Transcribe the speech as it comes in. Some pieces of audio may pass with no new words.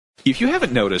If you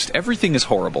haven't noticed, everything is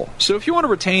horrible. So if you want to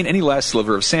retain any last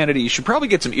sliver of sanity, you should probably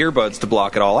get some earbuds to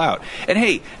block it all out. And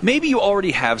hey, maybe you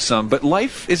already have some, but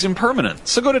life is impermanent.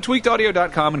 So go to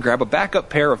tweakedaudio.com and grab a backup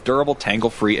pair of durable,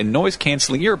 tangle-free, and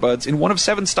noise-canceling earbuds in one of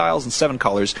 7 styles and 7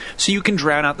 colors so you can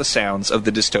drown out the sounds of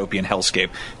the dystopian hellscape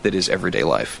that is everyday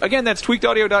life. Again, that's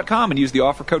tweakedaudio.com and use the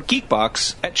offer code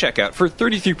GEEKBOX at checkout for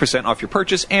 33% off your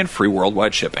purchase and free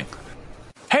worldwide shipping.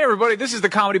 Hey everybody, this is the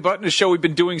Comedy Button, a show we've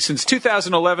been doing since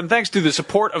 2011, thanks to the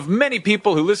support of many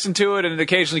people who listen to it and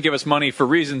occasionally give us money for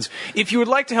reasons. If you would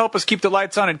like to help us keep the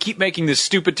lights on and keep making this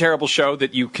stupid, terrible show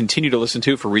that you continue to listen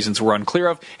to for reasons we're unclear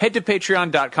of, head to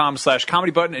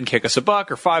patreon.com/comedybutton and kick us $1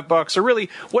 or $5 or really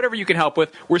whatever you can help with.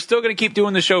 We're still going to keep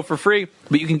doing the show for free,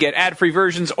 but you can get ad-free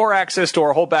versions or access to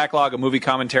our whole backlog of movie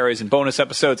commentaries and bonus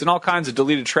episodes and all kinds of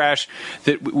deleted trash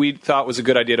that we thought was a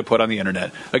good idea to put on the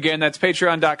internet. Again, that's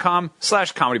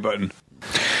patreon.com/comedybutton.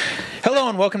 Hello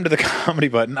and welcome to the Comedy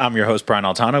Button. I'm your host, Brian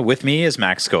Altano. With me is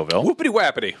Max Scoville.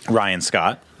 Whoopity-wappity. Ryan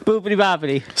Scott.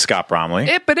 Boopity-boppity. Scott Bromley.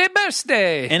 Hippity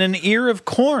birthday. And an ear of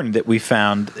corn that we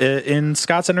found in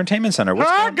Scott's Entertainment Center.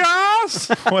 Hi, guys.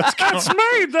 What's That's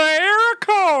me, the ear of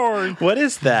corn. What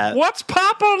is that? What's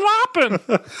Papa Loppin'?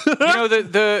 You know,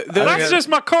 That's just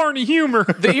my corny humor.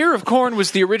 the ear of corn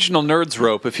was the original Nerd's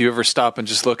rope, if you ever stop and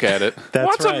just look at it. That's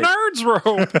What's right. a nerd's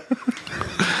rope?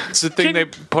 It's the thing they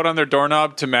put on their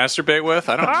doorknob to masturbate with.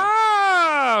 I don't know.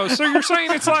 Oh, so you're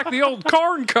saying it's like the old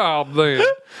corn cob then?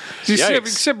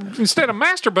 Except instead of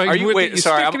masturbating Are you, with wait, it, you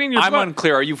sorry, stick it in your I'm butt.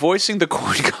 unclear. Are you voicing the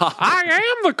corn cob? I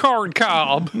am the corn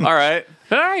cob. All right.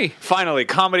 Hey, Finally,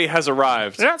 comedy has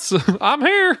arrived. I'm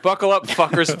here. Buckle up,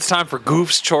 fuckers. It's time for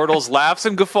goofs, chortles, laughs,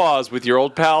 and guffaws with your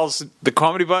old pals, the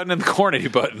Comedy Button and the Cornity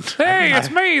Button. Hey,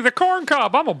 it's me, the corn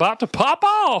cob. I'm about to pop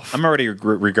off. I'm already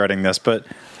regretting this, but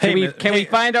hey, Can we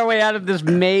find our way out of this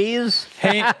maze?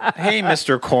 hey,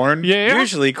 Mr. Corn. Yeah?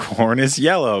 Usually corn is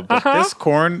yellow, but this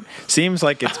corn seems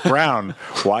like it's brown.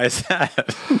 Why is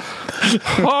that?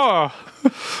 Oh,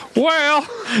 well,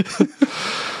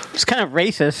 It's kind of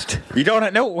racist. You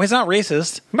don't know. It's not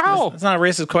racist. No. It's not a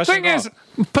racist question. thing at is,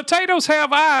 all. potatoes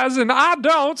have eyes and I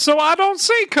don't, so I don't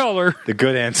see color. The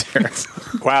good answer.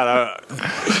 Wow,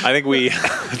 I think we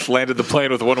landed the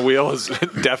plane with one wheel as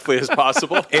deftly as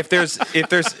possible.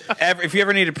 If you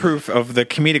ever needed proof of the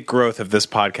comedic growth of this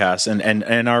podcast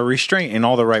and our restraint in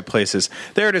all the right places,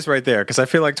 there it is right there. Because I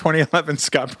feel like 2011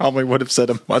 Scott probably would have said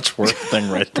a much worse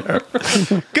thing right there.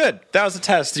 Good. That was a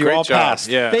test. You Great all job. passed.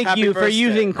 Yeah. Thank Happy you for birthday.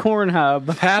 using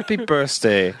Cornhub. Happy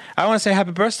birthday. I want to say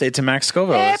happy birthday to Max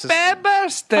Scoville. This is-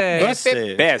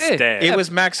 birthday. Birthday. It was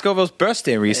Max Scoville's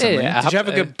birthday recently. Yeah, Did you have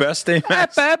a good birthday,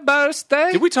 Max? Happy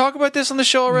birthday. Did we talk about this on the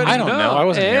show already? I don't know. I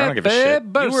wasn't here. I don't give a shit.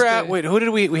 You were at, wait, who did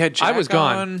we had Jack I was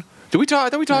gone. on? Did we talk? I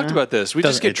thought we talked about this. We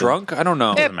just Doesn't- get it doesn't- drunk? I don't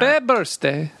know. Doesn't matter. Happy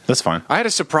birthday. That's fine. I had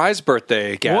a surprise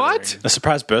birthday gathering. What? A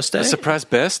surprise birthday? A surprise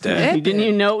birthday. Didn't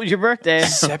you know it was your birthday?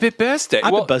 Happy birthday.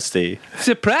 Happy birthday.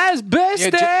 Surprise birthday.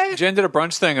 Yeah, Jen did a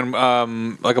brunch thing,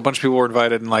 and like a bunch of people were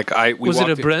invited, and like we was it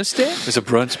walked a brunch day? It was a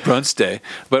brunch day,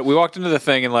 but we walked into the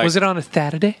thing and like Was it on a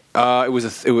Saturday? it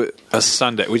was a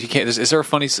Sunday. Which you can't. Is there a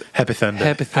funny? Happy Thunder.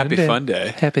 Happy fun Happy day. fun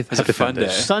day. Happy It's a fun Thunder. day.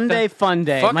 Sunday Fun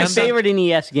Day. Fuck My a Sun- favorite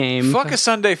NES game. Fuck a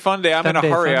Sunday fun day. I'm in a Sunday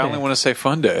hurry. I fun only day. want to say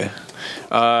fun day.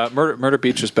 Murder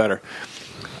Beach was better.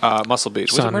 Muscle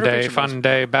Beach. Was it Murder Sunday Beach or fun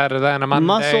day better than a Monday.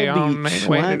 Muscle on Beach. the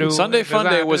way to What? do Sunday fun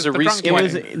day was a reskin. It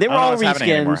was. They I were don't know all what's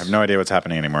happening anymore. I reskins. have no idea what's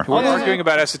happening anymore. We're arguing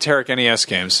about esoteric NES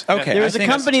games. Okay. There was I a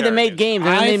think company that made games,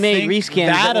 and then they made reskins.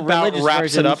 That that were about religious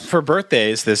wraps it up versions. for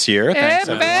birthdays this year. Thanks,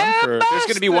 Happy everyone. For, There's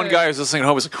going to be one guy who's listening at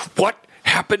home who's like, "What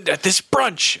happened at this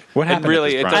brunch?" What happened And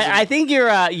really, at this it brunch? doesn't. I think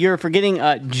you're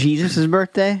forgetting Jesus'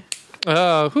 birthday.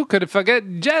 Who could forget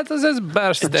Jesus'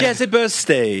 birthday? Jazzy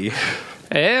birthday.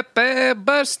 Happy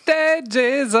birthday,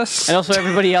 Jesus. And also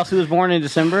everybody else who was born in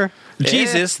December.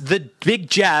 Jesus, the big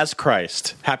jazz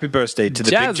Christ. Happy birthday to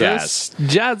the big jazz.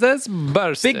 Jesus'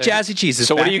 birthday. Big jazzy Jesus.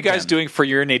 So, what are back you guys again. doing for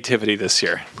your nativity this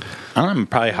year? I don't know,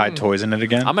 probably hide toys in it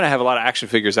again. I'm going to have a lot of action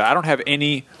figures. I don't have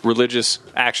any religious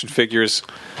action figures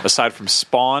aside from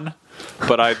Spawn,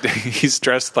 but he's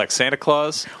dressed like Santa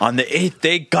Claus. On the 8th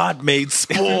day, God made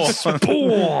Spawn.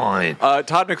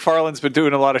 Todd McFarlane's been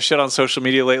doing a lot of shit on social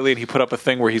media lately, and he put up a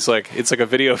thing where he's like, it's like a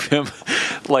video of him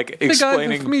like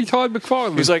explaining. Hey guys, it's me, Todd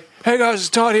McFarlane. He's like, "Hey guys, it's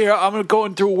Todd here. I'm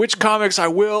going through which comics I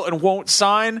will and won't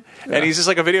sign." And he's just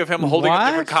like a video of him holding up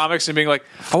different comics and being like,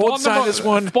 "I won't sign this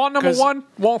one." Spawn number 1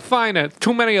 won't sign it.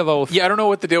 Too many of those. Yeah, I don't know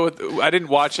what the deal with. I didn't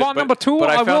watch Spawn it. number 2, but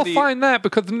I will the, find that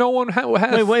because no one has Wait,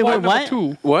 Spawn number what?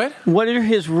 2. What? What are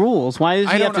his rules? Why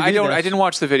does he have to do this? I didn't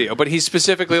watch the video, but he's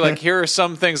specifically like, here are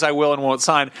some things I will and won't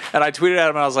sign. And I tweeted at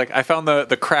him and I was like, I found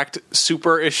the cracked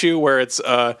super issue where it's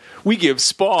we give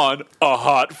Spawn a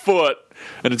hot foot.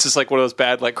 And it's just like one of those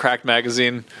bad like cracked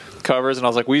magazine covers, and I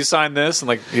was like, "Will you sign this?" And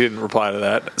like he didn't reply to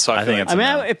that. So I think I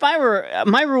mean, if I were,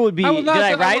 my rule would be: did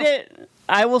I write it?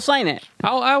 I will sign it.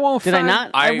 I won't. Did I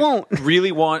not? I won't.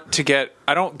 Really want to get.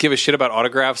 I don't give a shit about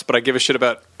autographs, but I give a shit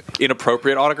about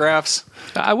inappropriate autographs.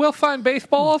 I will sign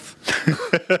baseballs,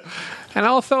 and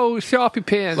also Sharpie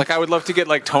pens. Like I would love to get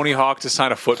like Tony Hawk to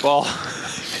sign a football.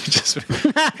 Just like,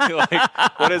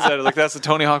 what is that? Like that's the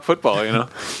Tony Hawk football, you know?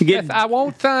 Yes, I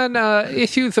won't sign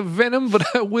issues of Venom, but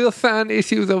I will sign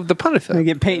issues of the Punisher. I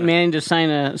get Peyton Manning to sign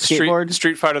a skateboard.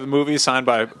 Street Fighter the movie signed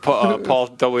by Paul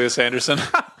W.S. Anderson.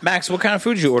 Max, what kind of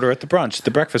food did you order at the brunch, the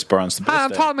breakfast brunch? Hi,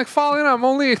 I'm Todd McFarlane. I'm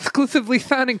only exclusively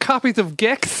signing copies of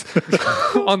Gex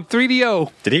on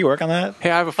 3DO. Did he work on that?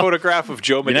 Hey, I have a photograph of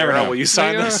Joe Madera. Will you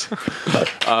sign this? Do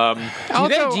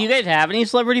you guys have any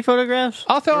celebrity photographs?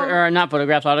 Also, or not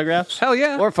photographs, autographs? Hell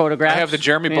yeah. Or photographs. I have the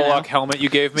Jeremy Bullock helmet you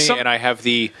gave me, and I have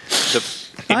the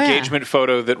engagement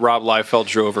photo that Rob Liefeld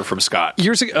drew over from Scott.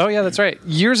 Years ago, that's right.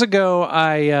 Years ago,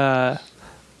 I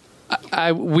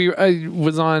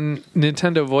was on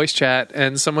Nintendo voice chat,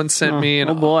 and someone sent me an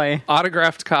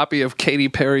autographed copy of Katy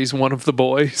Perry's "One of the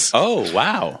Boys." Oh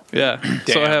wow! Yeah,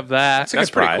 so I have that. That's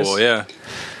pretty cool. Yeah,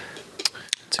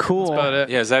 cool. That's about it.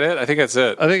 Yeah, is that it? I think that's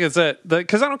it. I think it's it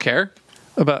because I don't care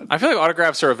about. I feel like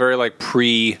autographs are a very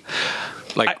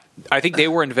I think they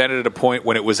were invented at a point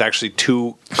when it was actually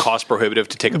too cost prohibitive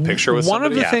to take a picture with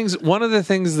somebody. One of the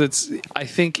things that's I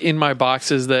think in my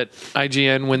box is that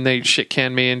IGN, when they shit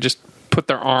canned me and just put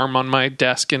their arm on my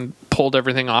desk and pulled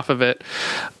everything off of it.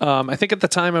 I think at the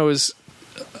time I was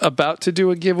about to do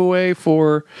a giveaway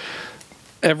for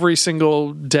every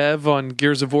single dev on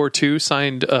Gears of War 2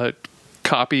 signed a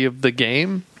copy of the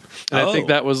game. And I think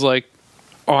that was like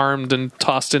armed and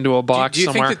tossed into a box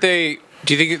somewhere.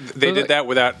 Do you think they did that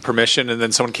without permission, and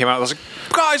then someone came out and was like,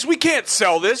 "Guys, we can't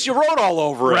sell this. You wrote all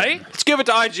over it. Right? Let's give it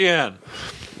to IGN."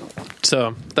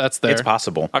 So that's there. It's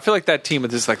possible. I feel like that team is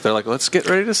just like they're like, "Let's get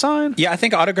ready to sign." Yeah, I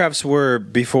think autographs were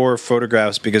before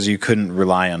photographs because you couldn't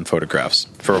rely on photographs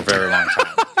for a very long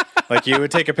time. Like you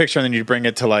would take a picture and then you'd bring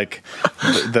it to like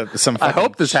some. I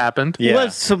hope this happened. Yeah,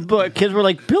 some kids were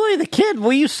like, "Billy the Kid,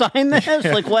 will you sign this?"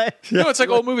 Like what? No, it's like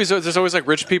old movies. There's always like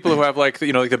rich people who have like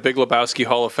like the Big Lebowski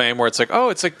Hall of Fame, where it's like, oh,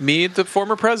 it's like me, the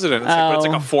former president. But it's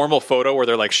like a formal photo where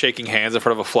they're like shaking hands in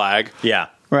front of a flag. Yeah.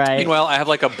 Right. Meanwhile, I have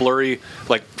like a blurry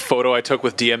like photo I took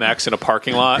with DMX in a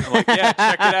parking lot. I'm like, yeah,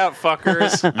 check it out,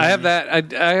 fuckers. I have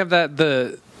that. I have that.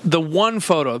 The one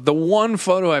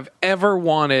photo I've ever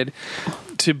wanted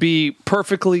to be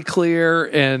perfectly clear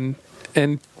and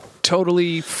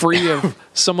totally free of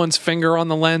someone's finger on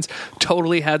the lens.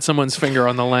 Totally had someone's finger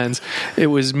on the lens. It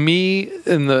was me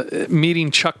in the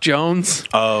meeting Chuck Jones.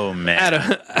 Oh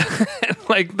man!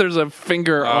 Like there's a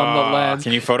finger on the lens.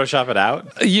 Can you Photoshop it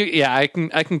out? Yeah, I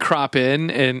can crop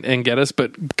in and get us.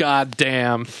 But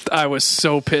goddamn, I was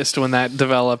so pissed when that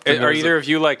developed. Are either of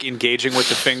you like engaging with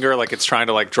the finger, like it's trying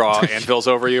to like draw anvils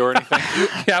over you or anything?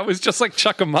 Yeah, it was just like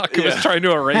Chuck-a-Muck. It was trying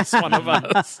to erase one of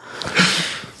us.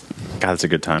 God, it's a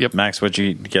good time. Yep. Max, what'd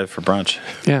you get for brunch?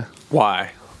 Yeah.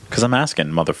 Why? Because I'm asking,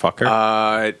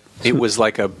 motherfucker. It was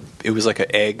like an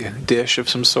egg dish of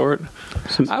some sort.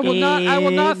 I will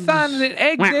not sign an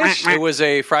egg dish. It was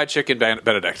a fried chicken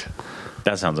Benedict.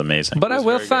 That sounds amazing. But I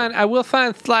will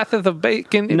sign slices of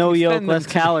bacon. No yolk, less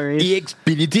calories. Eggs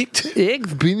Benedict.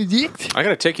 Eggs Benedict. I got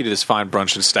to take you to this fine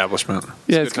brunch establishment.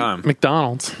 It's a good time.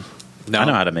 McDonald's. No. I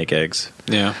know how to make eggs.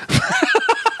 Yeah.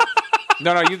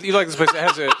 No, you like this place. It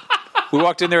has it. We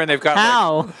walked in there and they've got.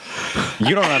 How?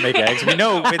 You don't know how to make eggs. We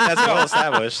know that's well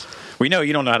established. We know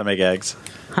you don't know how to make eggs.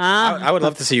 Huh? I would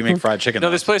love to see you make fried chicken. No,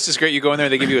 this place is great. You go in there,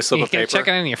 they give you a slip of paper. Check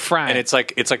it in your fry. And it's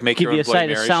like making your Give you own a Bloody side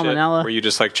of Mary shit, salmonella. where you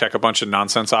just like check a bunch of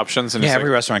nonsense options. And Yeah, it's every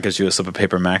like, restaurant gives you a slip of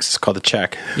paper, Max. It's called a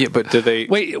check. yeah, but do they?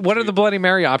 Wait, what are the Bloody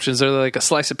Mary options? Are they like a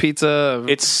slice of pizza?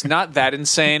 It's not that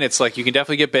insane. It's like you can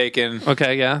definitely get bacon.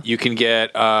 Okay, yeah. You can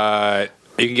get.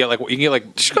 You can get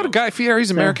like. Just go to Guy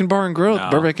Fieri's American Bar and Grill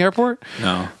at Burbank Airport.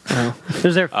 No.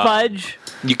 Is there fudge?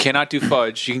 You cannot do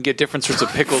fudge. You can get different sorts of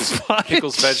pickles,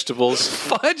 vegetables.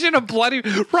 Fudge and a Bloody...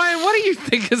 Ryan, what do you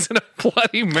think is in a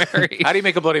Bloody Mary? How do you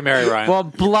make a Bloody Mary, Ryan? Well,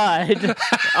 blood,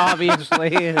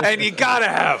 obviously. And you gotta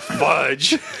have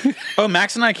fudge. Oh,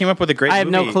 Max and I came up with a great movie. I have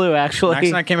no clue, actually. Max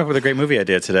and I came up with a great movie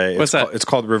idea today. What's that? It's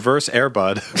called Reverse Air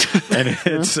Bud. And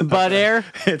it's Bud Air?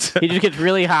 He just gets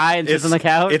really high and sits on the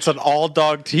couch? It's an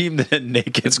all-dog team that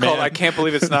naked It's called I Can't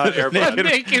Believe It's Not Air Bud.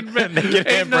 Naked man. Naked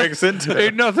man breaks into it.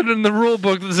 Ain't nothing in the rule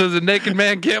book that says a naked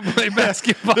man can't play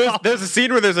basketball. There's a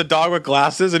scene where there's a dog with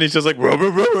glasses and he's just like, "Ruh, ruh,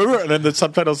 ruh, ruh," and then the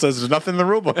subtitle says there's nothing in the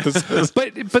rule book that says.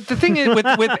 But the thing is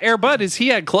with Air Bud is he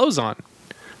had clothes on.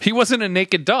 He wasn't a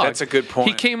naked dog. That's a good point.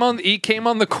 He came on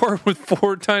the court with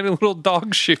 4 tiny little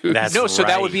dog shoes. So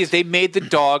that would be if they made the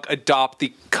dog adopt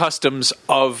the customs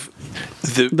of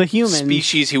the human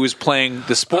species he was playing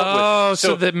the sport with. Oh,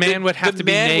 so the man would have to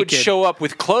be naked. The man would show up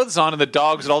with clothes on, and the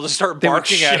dogs would all just start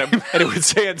barking at him, and it would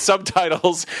say in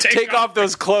subtitles, "Take off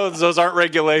those clothes; those aren't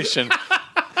regulation.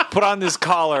 Put on this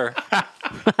collar."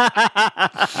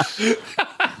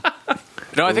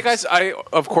 No, I think I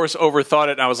of course overthought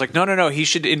it, and I was like, no. He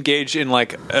should engage in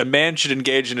a man should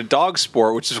engage in a dog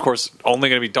sport, which is of course only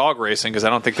going to be dog racing because I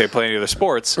don't think they play any other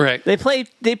sports. Right? They play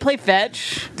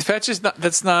fetch. Fetch is not.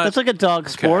 That's like a dog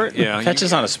sport. Yeah, Fetch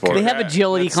is not a sport. They have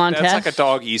agility contests. That's like a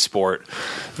dog e-sport.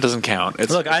 It doesn't count.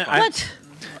 Look,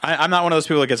 I'm not one of those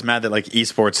people that gets mad that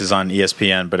esports is on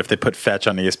ESPN, but if they put Fetch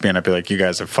on ESPN, I'd be like, you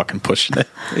guys are fucking pushing it.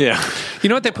 Yeah. You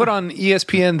know what they put on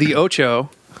ESPN? The Ocho.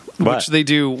 What? Which they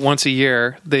do once a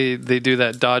year. They do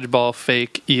that dodgeball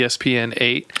fake ESPN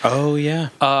 8. Oh, yeah.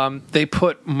 They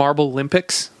put Marble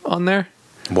Olympics on there.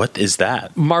 What is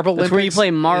that? Marble That's Olympics where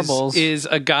you play marbles. Is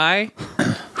a guy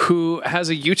who has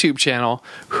a YouTube channel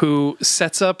who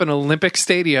sets up an Olympic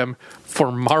stadium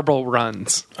for marble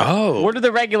runs. Oh. What are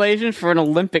the regulations for an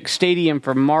Olympic stadium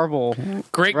for marble?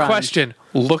 Great runs? question.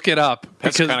 Look it up.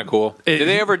 That's kind of cool. Did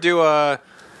they ever do I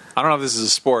don't know if this is a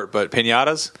sport, but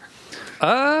piñatas?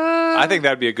 I think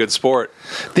that'd be a good sport.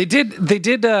 They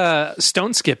did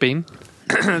stone skipping.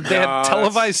 They had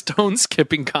televised stone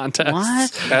skipping contests.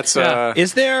 What? That's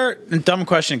Is there a dumb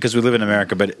question because we live in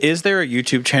America, but is there a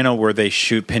YouTube channel where they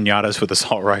shoot piñatas with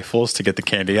assault rifles to get the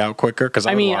candy out quicker? Because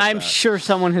I'm sure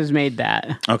someone has made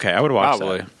that. Okay, I would watch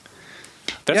probably.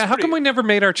 that. How come we never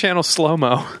made our channel slow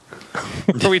mo?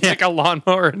 Where we take a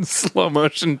lawnmower in slow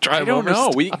motion, drive I don't over know.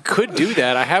 stuff. We could do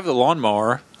that. I have the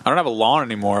lawnmower. I don't have a lawn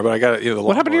anymore, but I got the lawnmower.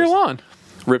 What happened to your lawn?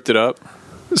 Ripped it up.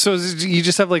 So you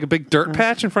just have a big dirt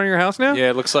patch in front of your house now? Yeah,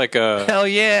 it looks like Hell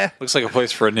yeah. Looks like a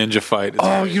place for a ninja fight.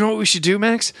 Oh, you know what we should do,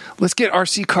 Max? Let's get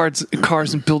RC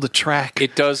cars and build a track.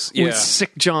 It does, yeah. With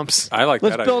sick jumps. I like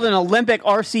Let's that. build an Olympic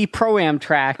RC Pro-Am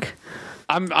track.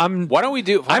 Why don't we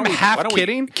do? I'm half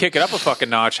kidding. Kick it up a fucking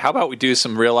notch. How about we do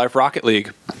some real life Rocket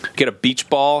League? Get a beach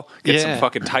ball. Get some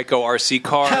fucking Tyco RC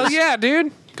cars. Hell yeah,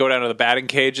 dude. Go down to the batting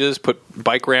cages. Put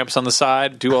bike ramps on the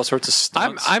side. Do all sorts of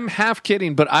stunts. I'm half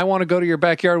kidding, but I want to go to your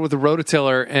backyard with a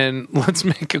rototiller and let's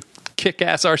make a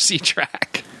kick-ass RC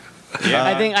track. Yeah.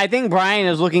 I think Brian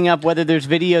is looking up whether there's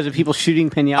videos of people shooting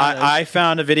piñatas. I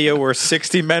found a video where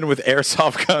 60 men with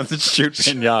airsoft guns shoot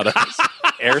piñatas.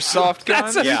 Airsoft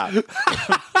guns? Yeah.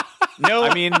 No,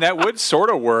 I mean that would sort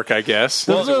of work, I guess.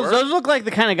 those look like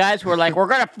the kind of guys who are like, we're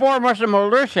going to form us a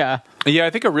militia. Yeah,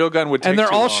 I think a real gun would take And they're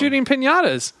too all long. shooting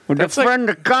piñatas. We're defend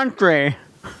the country.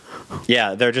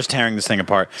 Yeah, they're just tearing this thing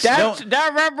apart.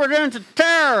 That represents a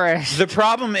terrorist. The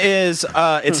problem is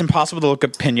it's impossible to look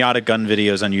up piñata gun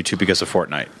videos on YouTube because of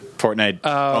Fortnite. Fortnite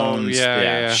owns...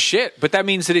 yeah. Shit, but that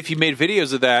means that if you made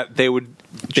videos of that,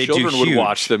 children would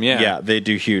watch them. Yeah, they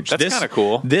do huge. That's kind of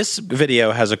cool. This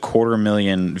video has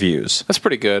 250,000 views. That's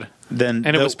pretty good. And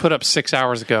it was put up 6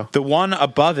 hours ago. The one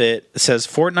above it says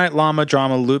Fortnite llama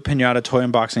drama, loot piñata, toy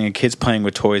unboxing, and kids playing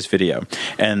with toys video.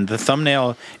 And the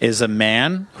thumbnail is a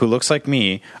man who looks like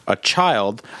me, a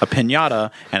child, a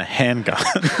piñata, and a handgun.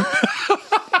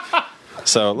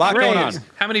 So a lot going on.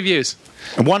 How many views?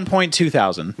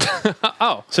 1,200.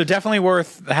 Oh. So definitely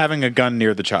worth having a gun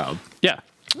near the child. Yeah.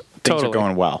 Things are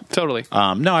going well. Totally.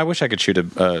 No, I wish I could shoot a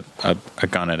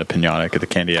gun at a piñata, get the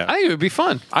candy out. I think it would be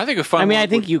fun. I think a fun. I mean, one I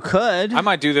think you could. I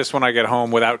might do this when I get home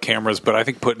without cameras, but I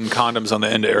think putting condoms on the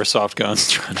end of airsoft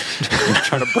guns,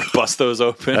 trying to bust those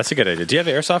open. That's a good idea. Do you have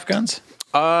airsoft guns?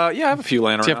 Yeah, I have a few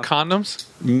laying around. Do you have condoms?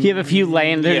 You have a few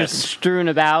laying there Yes. just strewn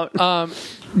about.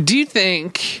 Do you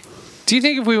think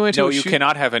if we went to No, a you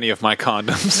cannot have any of my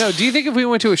condoms. No, do you think if we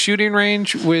went to a shooting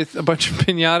range with a bunch of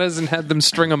piñatas and had them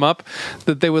string them up,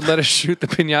 that they would let us shoot the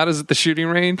piñatas at the shooting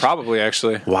range? Probably,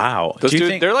 actually. Wow. Those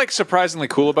dudes, they're like surprisingly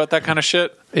cool about that kind of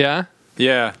shit. Yeah?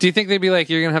 Yeah. Do you think they'd be like,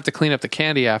 you're gonna have to clean up the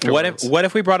candy afterwards? What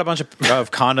if we brought a bunch of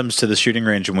condoms to the shooting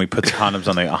range and we put the condoms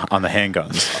on the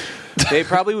handguns? They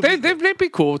probably would. They'd be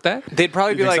cool with that. They'd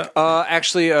probably be like,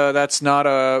 actually, that's not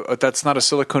a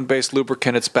silicone based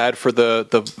lubricant. It's bad for the.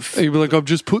 You'd be like, I'm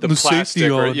just putting the safety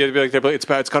on. You'd be like, it's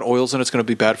bad. It's got oils in it. It's going to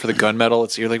be bad for the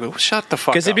gunmetal. You're like, well, shut the fuck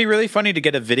up. Because it'd be really funny to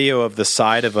get a video of the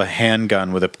side of a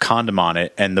handgun with a condom on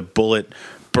it and the bullet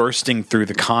bursting through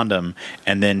the condom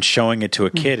and then showing it to a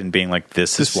kid and being like,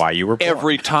 this is why you were born.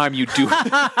 Every time you do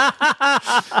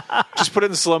just put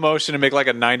it in slow motion and make like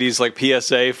a 90s like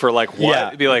PSA for like what? Yeah.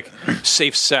 It'd be like,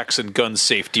 safe sex and gun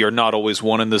safety are not always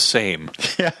one and the same.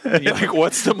 Yeah. And you're like,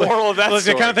 what's the moral of that Well, it's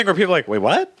the story? kind of thing where people are like, wait,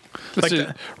 what?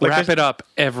 Wrap it up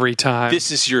every time. This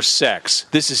is your sex.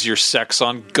 This is your sex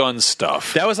on gun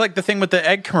stuff. That was like the thing with the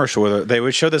egg commercial where they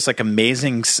would show this like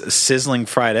amazing sizzling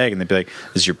fried egg and they'd be like,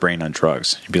 this is your brain on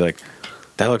drugs. You'd be like,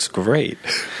 that looks great.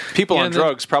 People on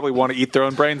drugs probably want to eat their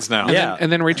own brains now. And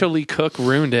then Rachel Lee Cook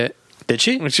ruined it. Did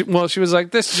she? She was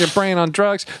like, "This is your brain on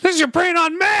drugs. This is your brain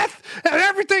on meth and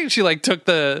everything." She like took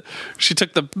the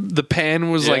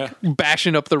pan, was like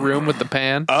bashing up the room with the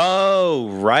pan. Oh,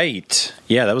 right.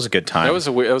 Yeah, that was a good time. That was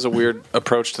a weird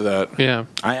approach to that. Yeah,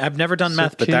 I've never done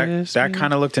meth, but that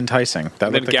kind of looked enticing. That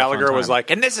and then looked like Gallagher was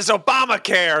like, "And this is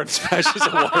Obamacare," and smashes a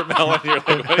watermelon. You're like,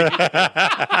 what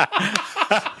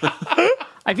are you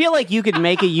I feel like you could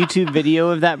make a YouTube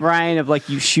video of that, Brian, of like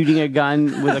you shooting a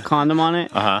gun with a condom on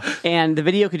it, and the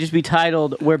video could just be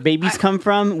titled "Where Babies Come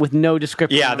From" with no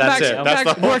description. Yeah, that's it.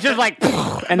 That's the Or just like,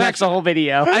 and that's the whole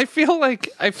video. I feel like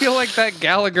that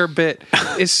Gallagher bit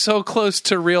is so close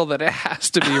to real that it has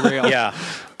to be real. Yeah.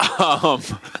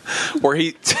 where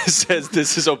he says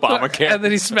this is Obamacare, and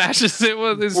then he smashes it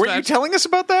with his. Were you telling us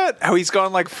about that? How he's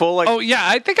gone like full like? Oh yeah,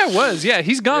 I think I was. Yeah,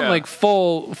 he's gone like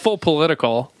full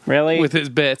political. Really? With his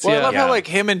bits. Well, yeah. I love how like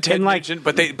him and Ted Nugent,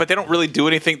 but they don't really do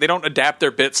anything. They don't adapt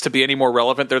their bits to be any more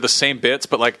relevant. They're the same bits,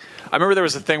 but like I remember there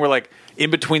was a thing where like in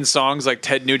between songs, like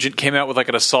Ted Nugent came out with like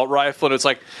an assault rifle, and it's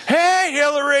like, "Hey,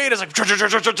 Hillary!" And it's like,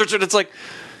 it's like.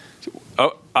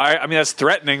 Oh, I mean that's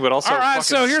threatening, but also all right.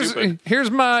 So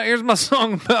here's my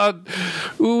song about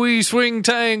ooey swing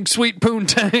tang, sweet poon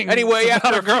tang. Anyway,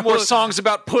 after a few more songs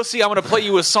about pussy, I'm going to play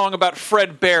you a song about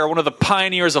Fred Bear, one of the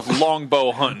pioneers of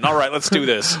longbow hunting. All right, let's do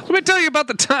this. Let me tell you about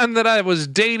the time that I was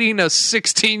dating a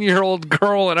 16-year-old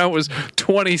girl and I was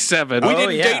 27. We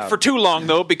didn't date for too long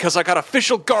though, because I got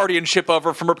official guardianship of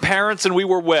her from her parents, and we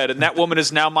were wed. And that woman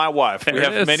is now my wife. We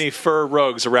have many fur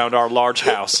rugs around our large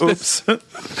house. Oops.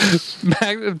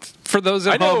 For those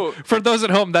at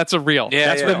home, that's a real.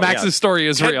 Yeah, Max's story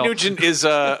is Ted real. Nugent is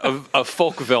a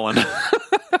folk villain.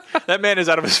 That man is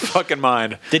out of his fucking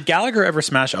mind. Did Gallagher ever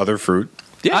smash other fruit?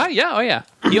 Yeah. Oh yeah.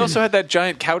 He also had that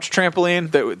giant couch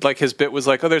trampoline that, like, his bit was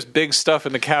like, "Oh, there's big stuff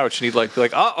in the couch," and he'd like be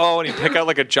like, "Uh-oh," and he'd pick out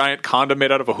like a giant condom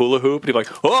made out of a hula hoop, and he'd be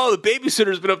like, "Oh, the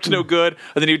babysitter's been up to no good,"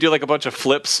 and then he'd do like a bunch of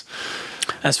flips.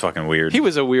 That's fucking weird. He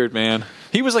was a weird man.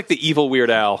 He was like the evil Weird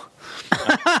Al.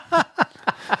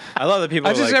 I love that people.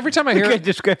 Every time I hear Good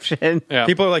description. Yeah.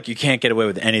 People are like, you can't get away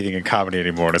with anything in comedy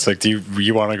anymore. And it's like, do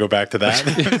you want to go back to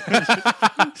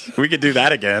that? We could do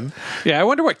that again. Yeah, I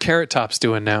wonder what Carrot Top's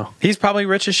doing now. He's probably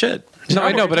rich as shit. No,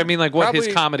 I know, but I mean, like, what Probably,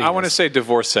 his comedy? I want to is. say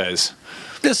divorcees.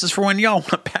 This is for when y'all want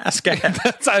to pass gas.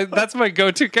 That's my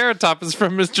go-to Carrot Top is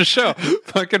from Mr. Show.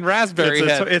 Fucking raspberry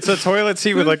head. It's a toilet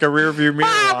seat with like a rear view mirror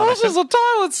on This it. is a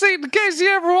toilet seat in case you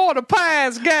ever want to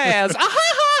pass gas.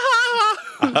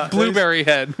 Blueberry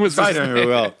head was I his don't name.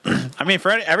 know. Well, I mean,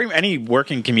 for any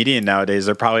working comedian nowadays,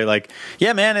 they're probably like,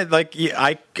 yeah, man,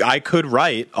 I could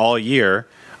write all year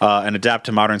and adapt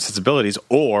to modern sensibilities,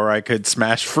 or I could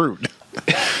smash fruit.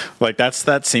 Like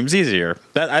that seems easier.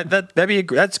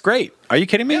 That's great. Are you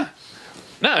kidding me? Yeah.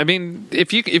 No, I mean,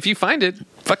 if you find it,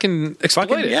 fucking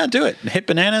exploit it. Yeah, do it. Hit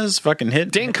bananas. Fucking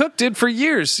hit. Dane Cook did for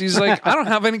years. He's like, I don't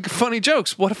have any funny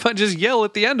jokes. What if I just yell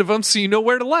at the end of them so you know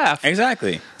where to laugh?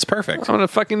 Exactly. It's perfect. I'm gonna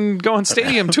fucking go on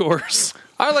stadium tours.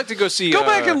 I like to go see. Go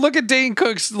back and look at Dane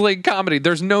Cook's like comedy.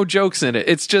 There's no jokes in it.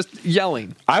 It's just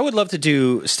yelling. I would love to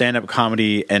do stand-up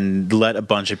comedy and let a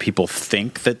bunch of people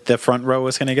think that the front row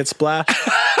is going to get splashed.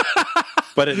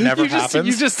 But it never happens.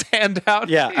 You just hand out.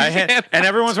 Yeah, and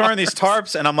everyone's wearing these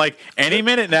tarps, and I'm like, any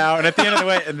minute now. And at the end of the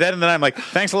way, and then I'm like,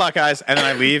 thanks a lot, guys. And then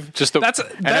I leave.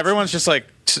 And everyone's just like,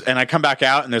 and I come back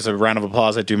out, and there's a round of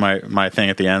applause. I do my thing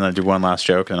at the end, and I do one last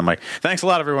joke, and I'm like, thanks a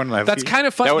lot, everyone. And that's kind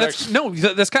of fun.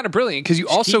 That's kind of brilliant because you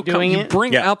also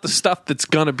bring out the stuff that's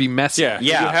gonna be messy. Yeah.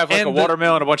 You have like a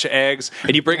watermelon, a bunch of eggs,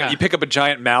 and you pick up a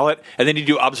giant mallet, and then you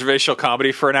do observational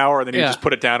comedy for an hour, and then you just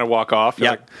put it down and walk off.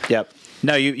 Yep.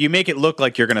 No, you make it look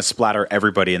like you're going to splatter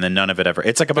everybody, and then none of it ever.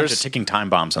 It's like a bunch of ticking time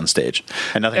bombs on stage,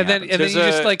 and nothing. And then happens. you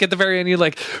just like at the very end, you're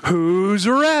like, "Who's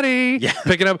ready?" Yeah.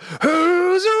 Picking up,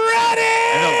 "Who's ready?"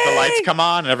 And the lights come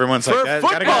on, and everyone's like, For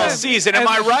football season, am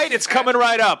I right? It's coming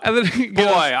right up. And then he Boy,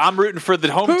 goes, I'm rooting for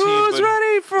the home team. "Who's but-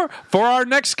 ready for our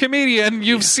next comedian?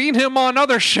 You've seen him on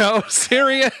other shows. Here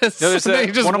he is." No, there's And then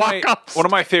he just one walk off. of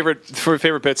my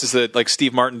favorite bits is that like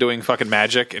Steve Martin doing fucking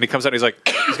magic, and he comes out and he's like,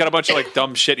 he's got a bunch of like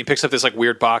dumb shit, and he picks up this like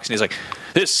weird box, and he's like,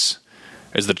 "This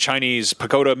is the Chinese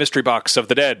pagoda mystery box of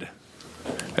the dead,"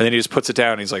 and then he just puts it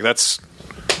down, and he's like, "That's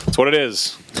what it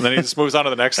is," and then he just moves on to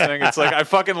the next thing. It's like I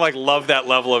fucking like love that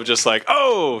level of just like,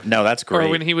 oh No, that's great. Or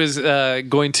when he was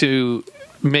going to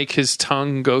make his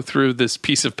tongue go through this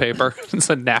piece of paper. It's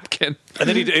a napkin. and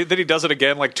then he does it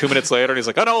again like 2 minutes later, and he's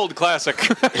like, an old classic.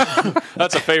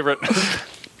 That's a favorite.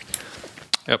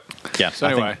 Yep. Yeah. So I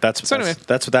think anyway.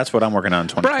 that's what I'm working on in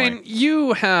 2020. Brian,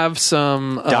 you have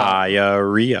some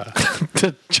Diarrhea.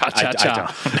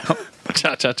 cha-cha-cha.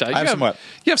 Cha-cha-cha. I have some what?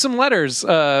 You have some letters.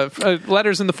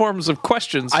 Letters in the forms of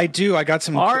questions. I do. I got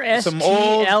some old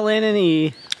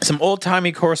RSTLNE. some old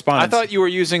timey correspondence. I thought you were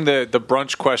using the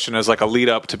brunch question as like a lead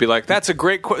up to be like, that's a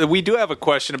great we do have a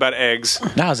question about eggs.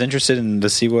 No, I was interested to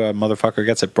see what a motherfucker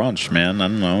gets at brunch, man. I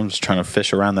don't know. I'm just trying to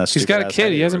fish around that. He's got a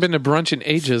kid. He hasn't been to brunch in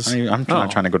ages. I'm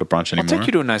not trying to go to brunch anymore. I'll take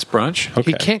you to a nice brunch.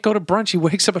 Okay. He can't go to brunch. He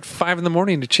wakes up at 5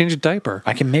 a.m. to change a diaper.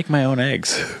 I can make my own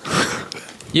eggs.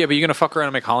 Yeah, but you're gonna fuck around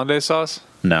and make hollandaise sauce?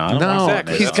 No, I don't No, want that.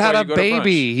 he's That's got why a you go to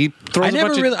baby. He throws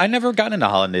I never got into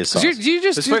hollandaise sauce. Do you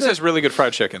just This do place the, has really good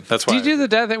fried chicken. That's why. do you do the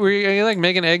dad thing where you like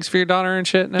making eggs for your daughter and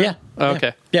shit now? Yeah. Oh,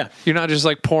 okay. Yeah. You're not just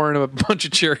like pouring a bunch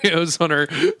of Cheerios on her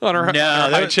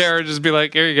high chair and just be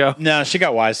like, here you go. No, she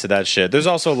got wise to that shit. There's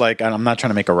also like I'm not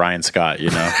trying to make a Ryan Scott, you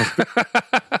know,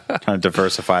 trying to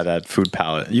diversify that food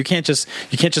palette. You can't just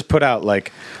put out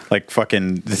like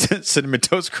fucking cinnamon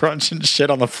toast crunch and shit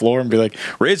on the floor and be like,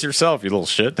 raise yourself, you little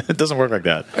shit. It doesn't work like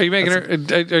that. Are you making her?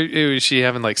 Is she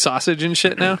having like sausage and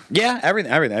shit now? Yeah,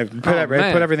 everything. I put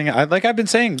everything. Like I've been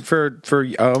saying for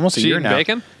almost a She year eating now.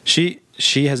 bacon?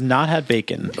 She has not had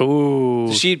bacon. Ooh,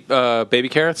 Does she eat baby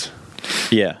carrots?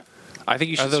 Yeah. I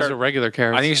think you should those start are regular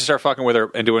carrots. I think you should start fucking with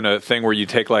her and doing a thing where you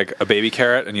take like a baby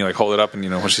carrot and you like hold it up and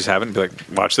when she's having it, be like,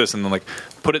 watch this, and then like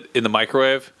put it in the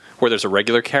microwave where there's a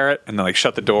regular carrot, and then like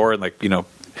shut the door and like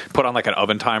put on like an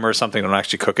oven timer or something, and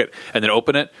actually cook it, and then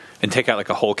open it and take out like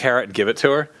a whole carrot and give it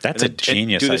to her. That's and a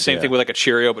genius do the same idea. thing with like a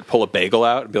Cheerio, but pull a bagel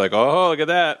out and be like, oh, look at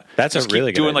that. That's Just a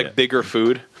really keep good doing idea. like bigger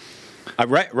food.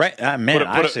 Right.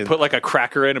 Man, Put like a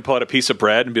cracker in and pull out a piece of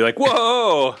bread and be like,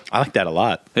 whoa. I like that a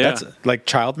lot. Yeah. That's like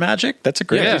child magic. That's a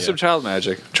great Yeah, idea. do some child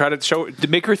magic. Try to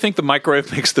make her think the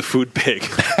microwave makes the food big.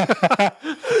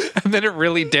 and then it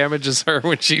really damages her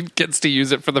when she gets to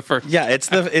use it for the first. Yeah, it's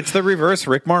the reverse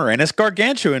Rick Moranis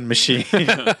gargantuan machine.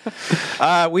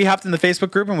 We hopped in the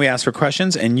Facebook group and we asked for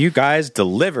questions, and you guys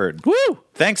delivered. Woo!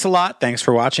 Thanks a lot. Thanks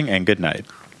for watching, and good night.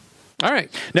 All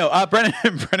right. No,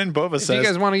 Brennan Bova If you guys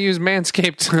says. want to use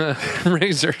Manscaped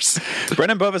razors,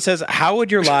 Brennan Bova says, "How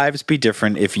would your lives be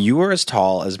different if you were as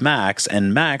tall as Max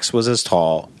and Max was as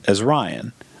tall as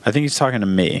Ryan?" I think he's talking to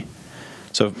me.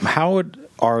 So how would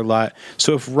our life?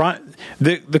 So if Ryan,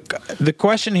 the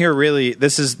question here really,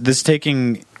 this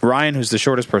taking Ryan, who's the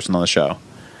shortest person on the show.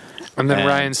 and then And-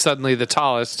 Ryan's suddenly the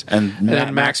tallest, And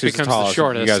then Max who's becomes the tallest,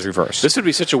 shortest. You guys reverse. This would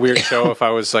be such a weird show if I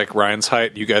was like Ryan's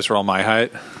height, you guys were all my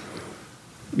height.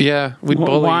 Yeah, we'd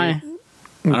bully. Why?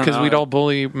 Because know. we'd all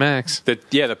bully Max. The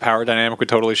power dynamic would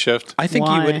totally shift. I think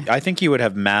Why? you would. I think you would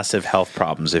have massive health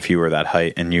problems if you were that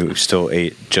height and you still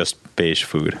ate just beige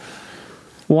food.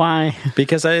 Why?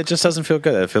 Because it just doesn't feel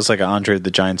good. It feels like Andre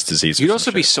the Giant's disease. or You'd some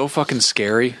also be shit. so fucking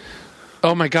scary.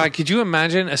 Oh my God! Could you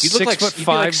imagine a You'd look like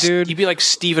 6'5" dude? You'd be like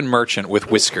Stephen Merchant with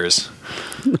whiskers.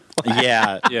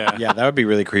 Yeah, Yeah. yeah. That would be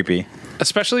really creepy.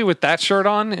 Especially with that shirt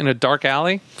on in a dark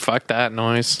alley. Fuck that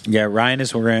noise. Yeah, Ryan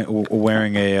is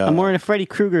wearing a. I'm wearing a Freddy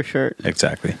Krueger shirt.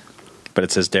 Exactly, but it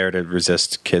says "Dare to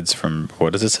resist kids from."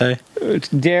 What does it say? It's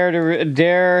dare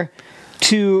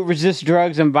to resist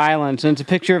drugs and violence, and it's a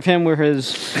picture of him where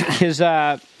his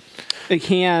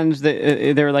hands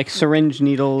they're like syringe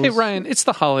needles. Hey Ryan, it's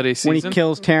the holiday when he season.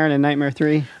 kills Taryn in Nightmare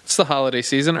 3. It's the holiday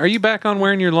season. Are you back on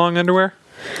wearing your long underwear?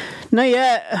 Not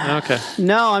yet. Okay.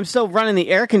 No, I'm still running the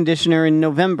air conditioner in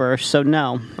November, so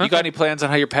no. You got any plans on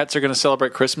how your pets are going to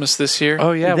celebrate Christmas this year?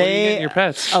 Oh yeah. What are you getting your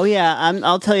pets? Oh yeah,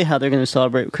 I'll tell you how they're going to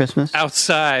celebrate Christmas.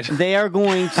 Outside. They are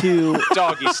going to.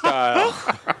 Doggy style.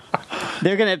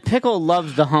 They're going to. Pickle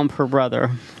loves to hump her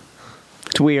brother.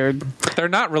 It's weird. They're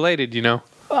not related, you know.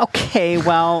 Okay,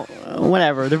 well,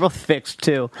 whatever. They're both fixed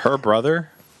too. Her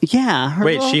brother. Yeah.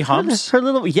 Wait, she humps? Her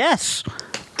little. Yes.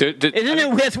 Isn't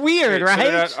it? That's weird,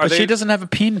 right? But she doesn't have a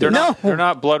penis. They're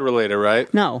not blood related,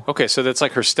 right? No. Okay, so that's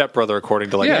like her stepbrother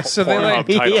according to like so they Pornhub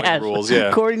titling yes, rules. Yeah.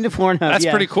 according to Pornhub. That's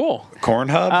pretty cool.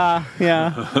 Cornhub?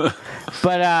 Yeah.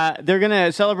 But they're going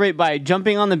to celebrate by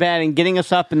jumping on the bed and getting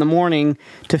us up in the morning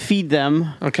to feed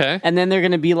them. Okay. And then they're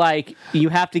going to be like, you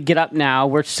have to get up now.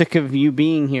 We're sick of you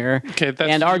being here. Okay,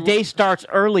 and our day starts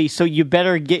early, so you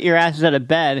better get your asses out of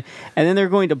bed. And then they're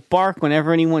going to bark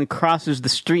whenever anyone crosses the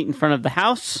street in front of the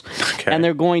house. Okay. And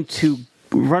they're going to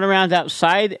run around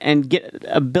outside and get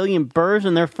a billion burrs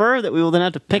in their fur that we will then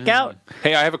have to pick out.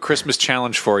 Hey, I have a Christmas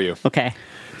challenge for you. Okay.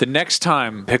 The next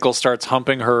time Pickle starts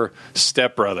humping her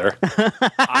stepbrother,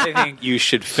 I think you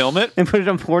should film it. And put it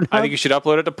on Pornhub? I think you should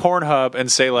upload it to Pornhub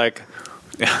and say like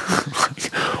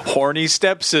horny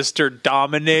stepsister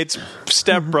dominates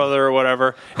stepbrother or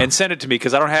whatever, and send it to me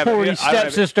because I don't have Horny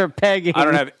stepsister pegging. I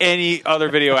don't have any other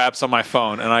video apps on my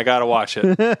phone, and I gotta watch it.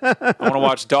 I want to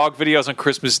watch dog videos on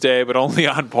Christmas Day, but only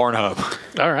on Pornhub.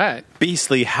 All right.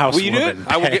 Beastly housewoman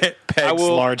pegs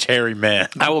large hairy man.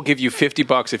 I will give you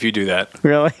 $50 if you do that.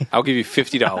 Really? I'll give you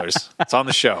 $50. It's on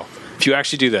the show. If you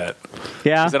actually do that,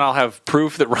 Yeah. then I'll have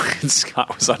proof that Ryan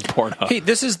Scott was on Pornhub. Hey,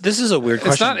 this is a weird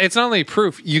question. It's not only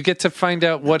proof. You get to find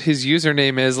out what his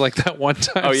username is. Like that one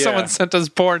time someone sent us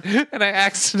porn and I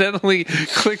accidentally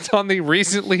clicked on the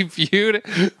recently viewed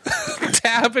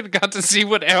tab and got to see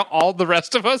what all the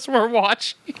rest of us were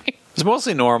watching. It's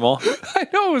mostly normal. I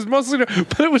know it was mostly,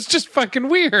 but it was just fucking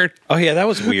weird. Oh yeah, that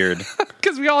was weird.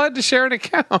 Because we all had to share an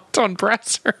account on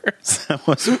Brassers. That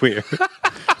was weird.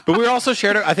 But we also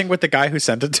shared it, I think, with the guy who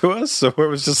sent it to us. So it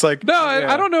was just like, No,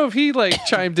 I don't know if he like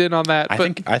chimed in on that. I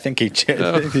think he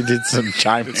did some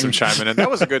chiming. in. That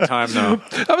was a good time, though.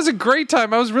 That was a great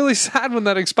time. I was really sad when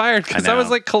that expired because I was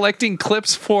like collecting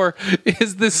clips for: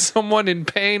 is this someone in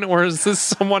pain or is this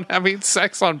someone having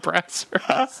sex on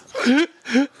Brassers?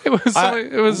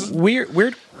 It was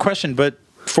weird question, but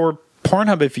for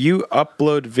Pornhub, if you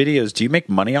upload videos, do you make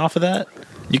money off of that?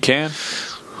 You can.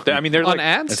 I mean, they're on like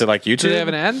ads. Is it like YouTube? Do they have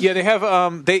an ad? Yeah, they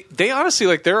have. They honestly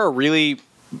like they're a really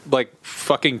like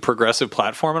fucking progressive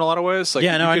platform in a lot of ways. Like,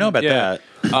 Yeah, no, I know about that.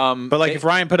 But like, if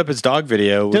Ryan put up his dog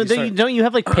video, Don't you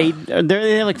have like paid?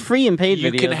 They have like free and paid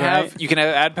you videos. can have right? you can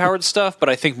have ad powered stuff, but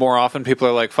I think more often people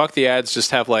are like, fuck the ads,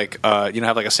 just have like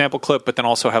have like a sample clip, but then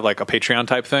also have like a Patreon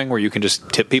type thing where you can just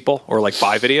tip people or like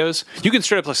buy videos. You can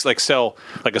straight up like sell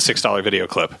like a $6 video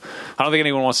clip. I don't think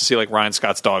anyone wants to see like Ryan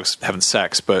Scott's dogs having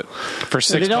sex, but for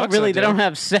 $6, They don't really. They don't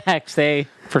have sex. They.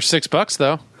 For $6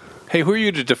 though. hey, who are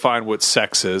you to define what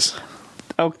sex is?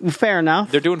 Oh, fair enough.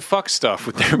 They're doing fuck stuff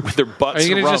with their butts. Are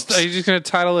you and gonna rumps. are you just gonna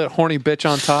title it "Horny Bitch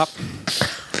on Top"?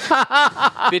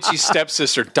 Bitchy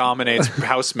stepsister dominates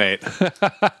housemate.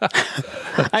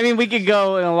 I mean, we could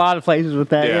go in a lot of places with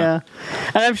that. Yeah. Yeah.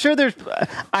 And I'm sure there's.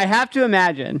 I have to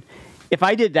imagine if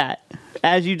I did that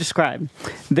as you described,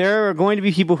 there are going to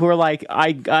be people who are like,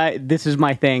 "I this is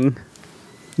my thing."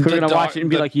 Who are going to watch it and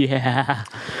be like, "Yeah."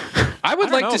 I would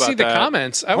I don't like know to see about the that.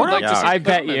 comments. I would like to see. I the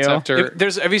bet comments you.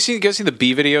 after Have you guys seen the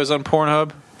bee videos on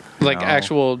Pornhub? like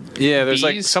actual. Yeah, there's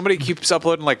like bees? somebody keeps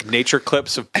uploading like nature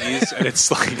clips of bees, and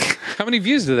it's like How many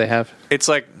views do they have? it's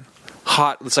like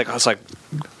hot. It's like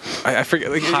I forget.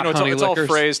 Like, Hot honey it's all lickers.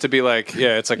 phrased to be like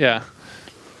it's like Yeah.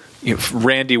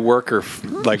 Randy Worker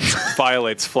like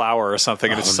violates flower or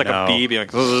something, and it's just like no. a bee being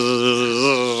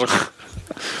like.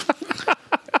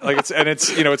 Like it's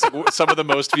it's some of the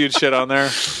most viewed shit on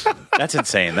there. that's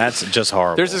insane. That's just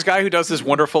horrible. There's this guy who does this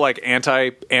wonderful like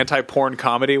anti porn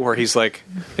comedy where he's like,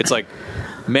 it's like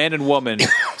man and woman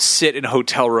sit in a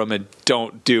hotel room and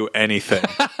don't do anything,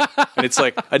 and it's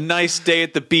like a nice day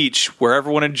at the beach where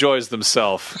everyone enjoys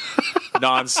themselves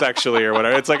non-sexually or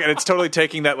whatever. It's like, and it's totally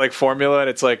taking that like formula, and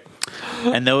it's like,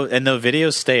 and the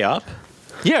videos stay up.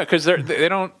 yeah, because they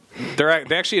don't.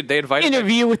 They invited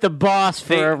Interview with the boss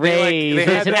for They- a raise. they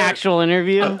had It's an their- actual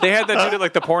interview. They had that dude at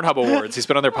like the Pornhub Awards. He's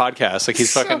been on their podcast. Like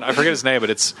he's fucking. I forget his name, but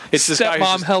it's this guy. who's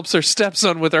Stepmom just- helps her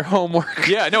stepson with her homework.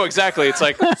 Yeah, no, exactly. It's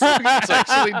like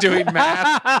Actually doing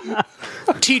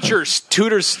math. teacher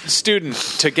tutors student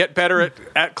to get better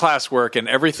at classwork, and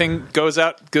everything goes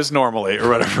normally or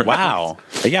whatever. Wow.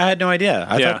 Yeah, I had no idea.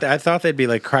 I thought they'd be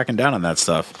like cracking down on that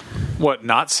stuff. What?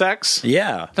 Not sex?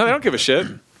 Yeah. No, they don't give a shit.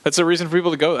 That's a reason for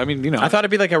people to go. I mean, I thought it'd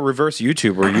be like a reverse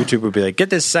YouTube where YouTube would be like, get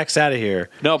this sex out of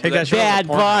here. No, Take but that shit off Bad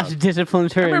the Pornhub. boss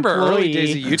disciplines her I remember employee. early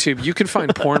days of YouTube. You could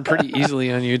find porn pretty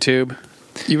easily on YouTube.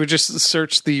 You would just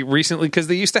search the recently, because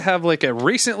they used to have like a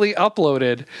recently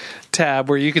uploaded tab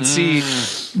where you could see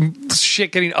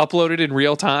shit getting uploaded in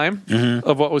real time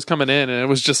of what was coming in, and it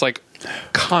was just like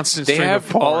constant. they stream have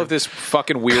of porn. all of this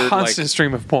fucking weird constant like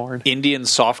stream of porn. Indian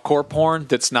softcore porn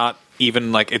that's not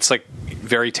even like, it's like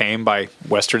very tame by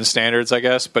Western standards, I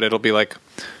guess. But it'll be like,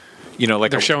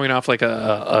 like They're showing off like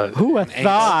a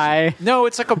thigh. No,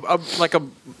 it's like a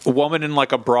woman in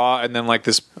like a bra, and then like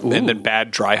this, and then bad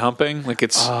dry humping. Like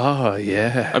it's. Oh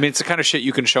yeah. I mean, it's the kind of shit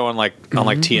you can show on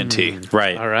TNT,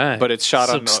 Right. All right. but it's shot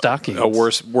Some on stockings. a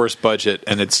worse budget,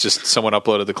 and it's just someone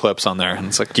uploaded the clips on there, and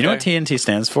it's like, Do you know what TNT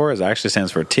stands for? It actually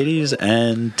stands for titties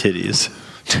and titties.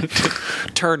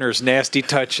 Turner's nasty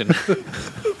touching.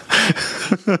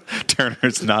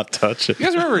 Turner's not touching. You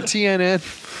guys remember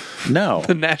TNN, No.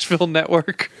 the Nashville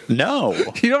network? No.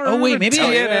 You don't remember? Oh, wait, maybe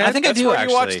TNN? I think I do,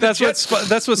 actually. That's what I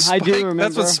Spike, do that's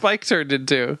remember. what Spike turned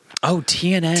into. Oh,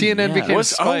 TNN. TNN became Oh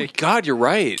Spike. God, you're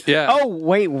right. Yeah. Oh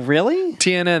wait, really?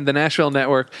 TNN, the Nashville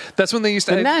network. That's when they used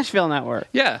to. The have, Nashville Network.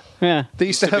 yeah. Yeah. They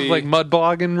used to to have be- like mud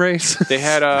bogging race. They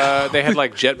had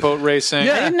like jet boat racing.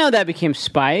 Yeah. I didn't know that became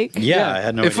Spike. Yeah, I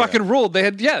had no it idea. fucking ruled. They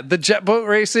had the jet boat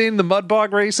racing, the mud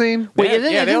bog racing. Wait,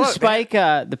 They had- isn't Spike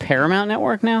the Paramount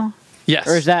Network now? Yes.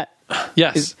 Or is that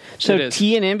Yes. so? it is.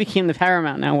 TNN became the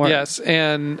Paramount Network. Yes,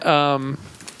 and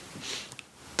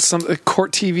some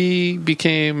Court TV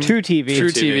became True TV.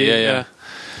 True TV. yeah.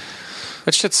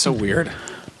 That shit's so weird.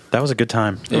 That was a good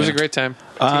time. It was a great time.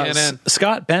 TNN.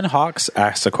 Scott, Ben Hawks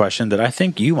asked a question that I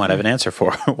think you might have an answer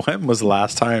for. When was the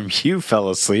last time you fell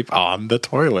asleep on the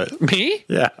toilet? Me?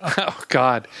 Yeah. Oh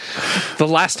God! The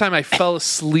last time I fell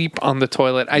asleep on the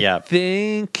toilet, I Yeah.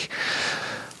 think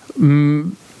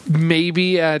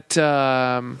maybe at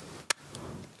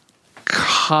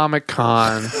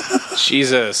Comic-Con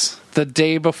Jesus. the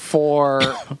day before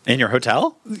In your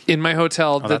hotel? in my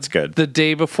hotel. that's good. The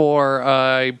day before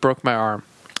I broke my arm.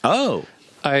 Oh.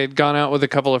 I had gone out with a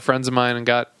couple of friends of mine and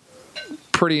got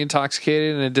pretty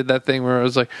intoxicated, and I did that thing where I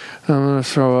was like, I'm gonna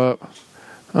throw up.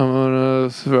 I'm gonna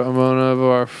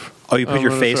barf. Oh, you put I'm your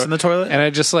gonna face throw- in the toilet? And I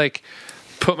just like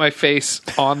put my face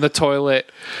on the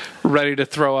toilet, ready to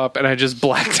throw up, and I just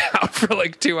blacked out for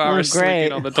like 2 hours great.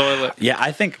 sleeping on the toilet. Yeah,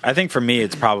 I think for me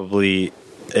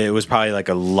it was probably like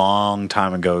a long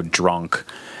time ago drunk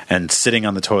and sitting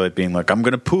on the toilet being like, I'm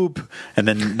gonna poop, and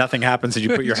then nothing happens and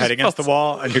you put your head against the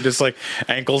wall and you're just like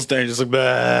ankles down, just like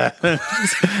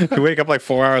bleh. You wake up like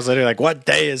 4 hours later like, what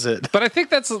day is it? But I think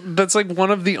that's like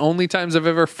one of the only times I've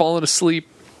ever fallen asleep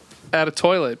at a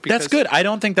toilet. That's good. I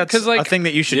don't think that's 'cause, like- a thing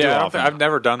that you should do Yeah, often. I've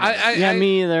never done that. Yeah,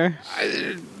 me either.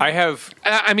 I have.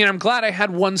 I mean, I'm glad I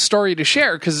had one story to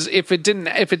share, because if it didn't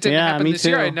Yeah, happen me this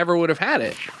year, too. I never would have had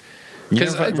it.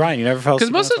 Ryan, you never fell asleep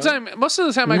Because most on of the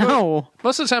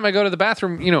time I go to the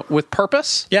bathroom, with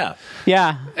purpose, Yeah.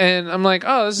 Yeah. and I'm like,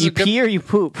 oh, this is You a good, pee or you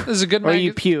poop. this is a good Or you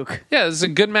mag- puke. yeah, this is a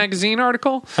good magazine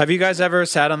article. Have you guys ever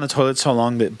sat on the toilet so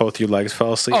long that both your legs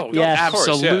fell asleep? Oh, Yes. yeah, Of course,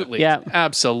 absolutely, yeah.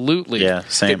 absolutely. yeah,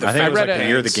 same. the I think it was I read like the it-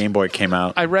 year the Game Boy came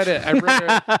out. I read it.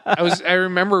 I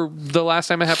remember the last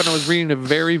time it happened, I was reading a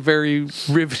very, very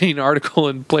riveting article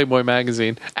in Playboy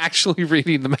magazine. Actually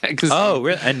reading the magazine. Oh,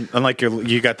 really? And like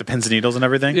you got the pins and needles and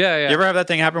everything? Yeah, yeah. You ever have that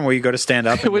thing happen where you go to stand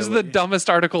up? It was the dumbest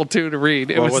article too to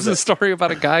read. It What was was the it? story about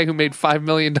a guy who made $5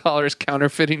 million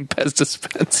counterfeiting Pez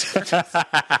dispensers.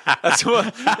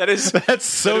 That's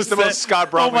so the most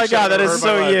Scott Bromley. Oh my god, that is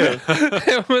so you.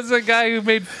 It was a guy who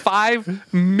made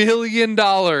 $5 million.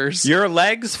 Your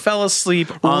legs fell asleep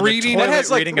on Reading- the that toilet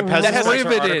has, like, reading a that has, like,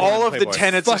 pesticide article all in of the Playboy.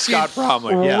 tenets of Fucking Scott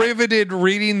Bromley. Yeah. riveted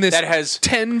reading this That has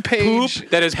 10-page.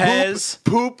 That is Pez.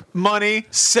 poop, money,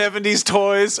 70s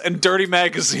toys, and dirty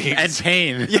magazines. And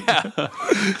pain.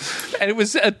 And it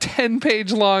was a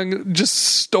 10-page long just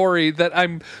story that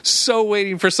I'm so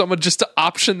waiting for someone just to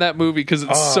option that movie because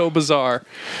it's so bizarre.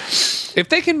 If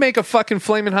they can make a fucking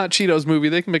Flamin' Hot Cheetos movie,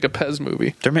 they can make a Pez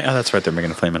movie. That's right. They're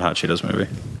making a Flamin' Hot Cheetos movie.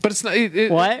 But it's not.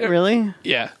 What? Really?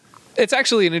 Yeah. It's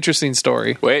actually an interesting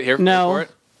story. Wait, here. No. Wait for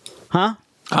it. Huh?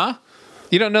 Huh?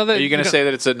 You don't know that? Are you going to don't- say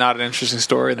that it's not an interesting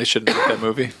story and they shouldn't make that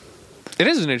movie? It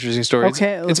is an interesting story.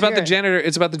 Okay, It's let's about hear the it. janitor.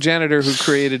 It's about the janitor who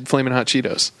created Flamin' Hot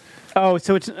Cheetos. Oh,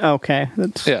 so it's okay.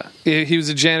 That's, Yeah, he was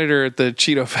a janitor at the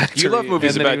Cheeto factory. You love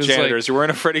movies and then he about was janitors. You're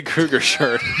wearing a Freddy Krueger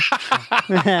shirt.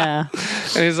 yeah.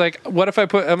 Like, and he's like, "What if I'm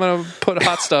going to put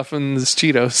hot stuff in this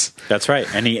Cheetos?" That's right.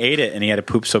 And he ate it, and he had to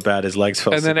poop so bad his legs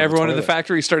fell And asleep then on everyone in the toilet.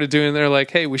 factory started doing. They're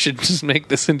like, "Hey, we should just make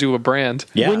this into a brand."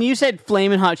 Yeah. When you said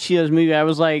Flamin' Hot Cheetos movie, I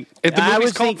was like, If the I movie's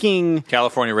was called- thinking,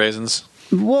 California Raisins.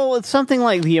 well, it's something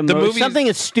like the emoji, movie's- something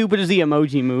as stupid as the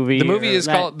Emoji Movie. The movie or is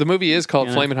that- called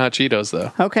Yeah. Flamin' Hot Cheetos,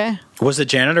 though. Okay. Was the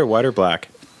janitor white or black?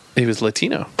 He was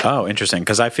Latino. Oh, interesting.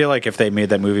 Because I feel like if they made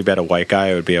that movie about a white guy,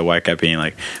 it would be a white guy being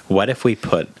like, what if we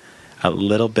put a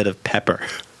little bit of pepper?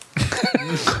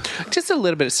 Just a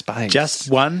little bit of spice. Just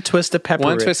one twist of pepper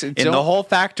One twist. in the Don't- whole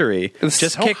factory. It's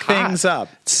Just so kick hot. things up.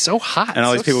 It's so hot. And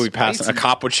all so these people would be passing. spicy. A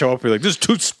cop would show up and be like, this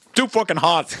is too fucking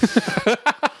hot.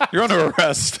 You're under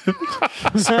arrest.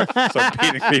 start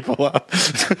beating people up.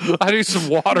 I need some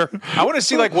water. I want to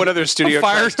see like what other studio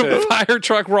tries to... fire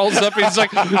truck rolls up. He's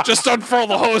like, just unfurl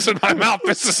the hose in my mouth.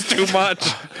 This is too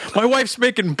much. My wife's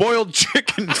making boiled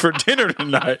chicken for dinner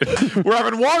tonight. We're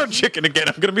having water chicken again.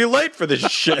 I'm going to be late for this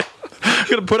shit. I'm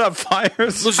going to put out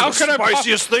fires. This is the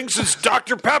spiciest thing since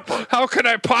Dr. Pepper. How can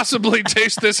I possibly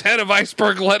taste this head of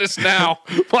iceberg lettuce now?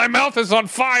 My mouth is on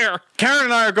fire. Karen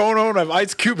and I are going home to have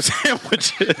ice cube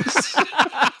sandwiches.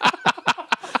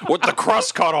 With the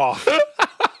crust cut off.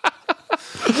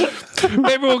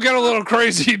 Maybe we'll get a little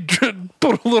crazy.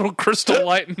 Put a little Crystal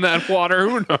Light in that water.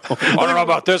 Who knows? I don't know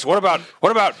about this. What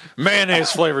about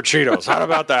mayonnaise flavored Cheetos? How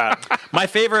about that? My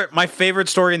favorite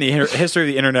story in the history of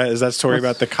the internet is that story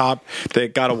about the cop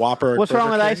that got a Whopper. What's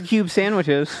wrong with ice cube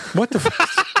sandwiches? What the?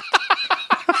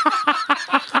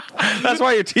 That's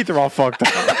why your teeth are all fucked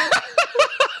up.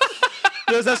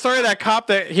 There's that story of that cop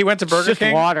that he went to Burger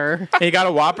King. Water. And he got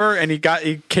a Whopper, and he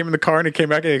came in the car, and he came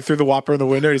back, and he threw the Whopper in the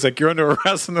window. He's like, "You're under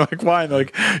arrest," and they're like, "Why?" And they're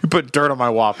like, "You put dirt on my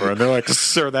Whopper," and they're like,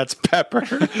 "Sir, that's pepper."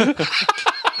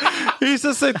 He's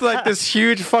just like this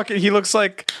huge fucking. He looks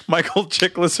like Michael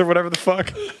Chiklis or whatever the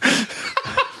fuck.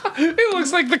 He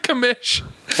looks like the commish.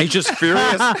 He's just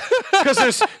furious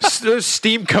because there's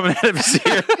steam coming out of his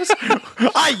ears.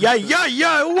 Ay,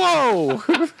 whoa!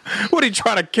 What, are you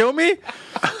trying to kill me?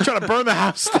 Trying to burn the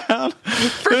house down?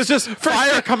 There's just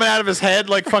fire coming out of his head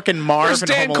like fucking Marv. There's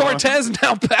Dan Cortez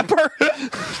now, Pepper.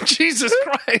 Jesus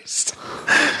Christ.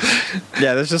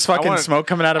 Yeah, there's just fucking smoke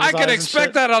coming out of his eyes. I could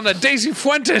expect that on a Daisy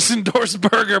Fuentes endorsed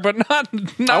burger, but not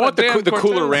I want a the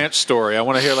Cooler Ranch story. I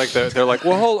want to hear like they're like,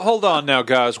 well, hold on now,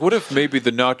 guys. What if maybe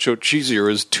the nacho cheesier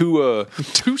is too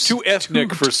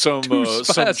ethnic for some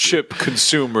chip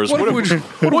consumers?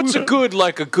 What's a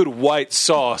good white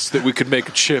sauce that we could make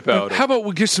a chip out of? How about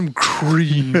we get some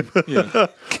cream? Yeah.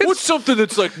 What's something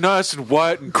that's like nice and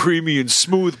white and creamy and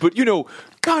smooth, but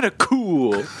kind of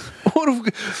cool?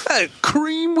 What if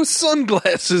cream with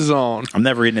sunglasses on? I'm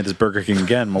never eating at this Burger King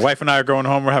again. My wife and I are going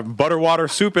home. We're having butter water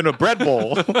soup in a bread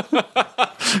bowl.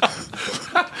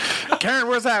 Karen,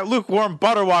 where's that lukewarm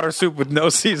butter water soup with no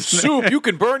seasoning? Soup, you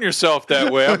can burn yourself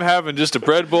that way. I'm having just a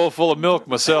bread bowl full of milk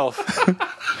myself.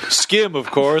 Skim,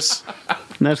 of course.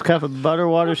 Nice cup of butter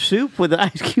water soup with an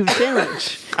ice cube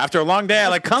sandwich. After a long day, I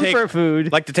like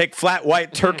to take flat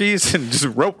white turkeys and just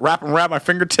wrap them around my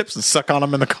fingertips and suck on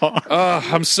them in the car.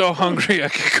 I'm so hungry. I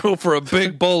could go for a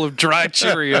big bowl of dry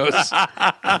Cheerios.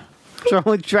 What's wrong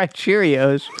with dry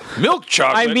Cheerios? Milk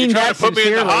chocolate. I mean, you're trying that to put me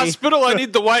in the sincerely. hospital? I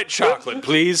need the white chocolate,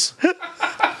 please.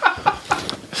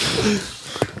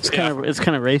 It's kind of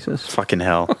racist. Fucking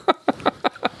hell.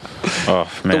 Oh,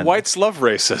 man. The whites love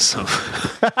racism.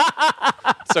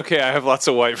 It's okay. I have lots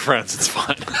of white friends. It's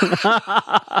fine.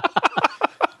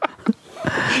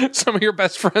 Some of your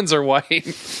best friends are white.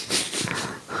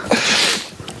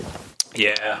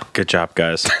 Yeah. Good job,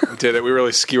 guys. We did it. We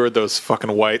really skewered those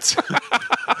fucking whites.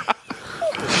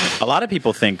 A lot of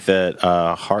people think that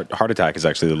heart attack is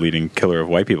actually the leading killer of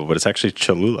white people, but it's actually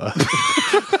Cholula.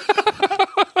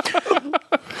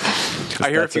 I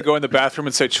hear if you go in the bathroom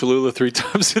and say Cholula 3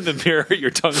 times in the mirror,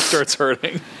 your tongue starts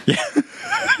hurting. Yeah.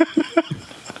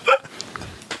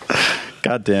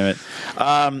 God damn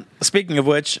it. Speaking of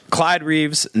which, Clyde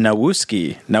Reeves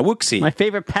Nawuksi. My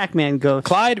favorite Pac-Man ghost.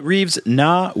 Clyde Reeves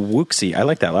Nawuksi. I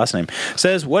like that last name.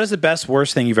 Says, what is the best,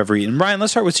 worst thing you've ever eaten? Brian,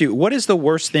 let's start with you. What is the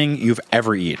worst thing you've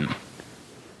ever eaten?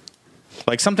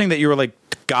 Like something that you were like,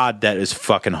 God, that is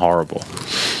fucking horrible.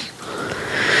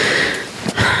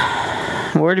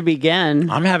 Where to begin?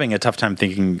 I'm having a tough time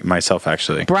thinking myself,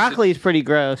 actually. Broccoli's pretty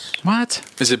gross. What?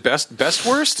 Is it best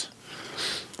worst?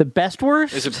 The best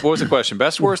worst? What was the question?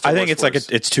 Best worst? Or I think worst, it's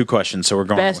worst? it's 2 questions, so we're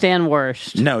going Best and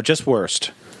worst. No, just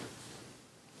worst.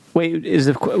 Wait,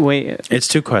 It's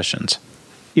 2 questions.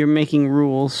 You're making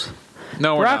rules.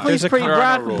 No, we're not. Broccoli's pretty. There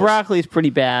are no rules. Broccoli's pretty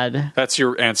bad. That's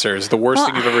your answer. Is the worst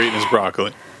thing you've ever eaten is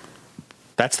broccoli?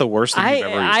 That's the worst thing you've ever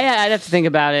eaten. I'd have to think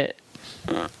about it.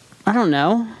 I don't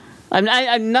know.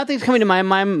 Nothing's coming to my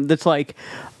mind that's like,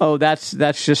 oh, that's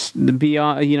just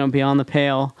beyond the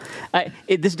pale.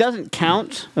 This doesn't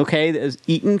count, okay, as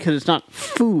eaten because it's not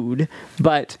food.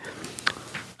 But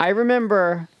I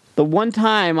remember the one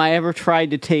time I ever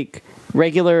tried to take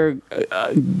regular,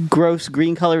 gross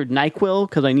green-colored NyQuil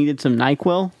because I needed some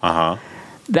NyQuil.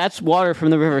 That's water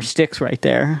from the river Styx right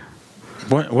there.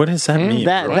 What does that mean?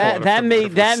 That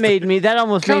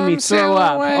almost made me throw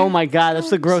up. Oh my god, that's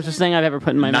the grossest thing I've ever put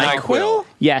in my mouth. NyQuil?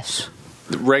 Yes.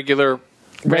 Regular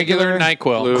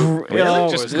NyQuil.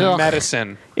 Really? Just Ugh.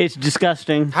 medicine. It's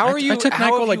disgusting. How are you? I took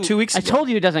NyQuil like 2 weeks I ago. told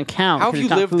you it doesn't count. How have 'cause you it's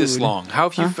not lived this food. long? How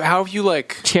have you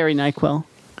like? Cherry NyQuil.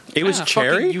 It was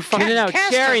cherry? You fucking, No,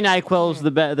 cherry NyQuil's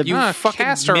the best. you fucking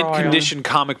castor oil. mint-conditioned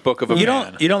comic book of a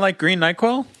man. You don't like green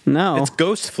NyQuil? No. It's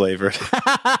ghost flavored.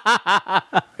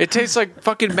 It tastes like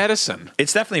fucking medicine.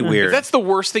 It's definitely If weird. that's the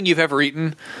worst thing you've ever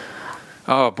eaten,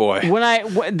 oh boy.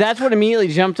 That's what immediately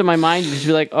jumped to my mind. Just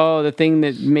be like, oh, the thing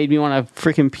that made me want to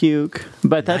freaking puke.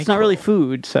 But that's not really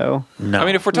food, so. No. I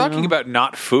mean, if we're talking about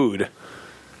not food,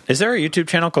 Is there a YouTube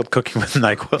channel called Cooking with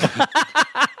NyQuil?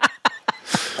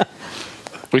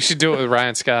 We should do it with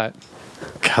Ryan Scott.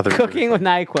 God, they're Cooking with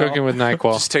NyQuil. Cooking with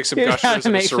NyQuil. just take some Here's how gushers to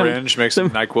and a make syringe, make some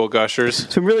NyQuil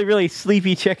gushers. Some really, really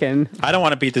sleepy chicken. I don't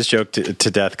want to beat this joke to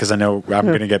death because I know I'm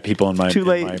going to get people in Too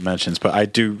late. my mentions, but I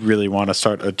do really want to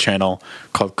start a channel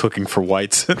called Cooking for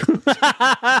Whites. And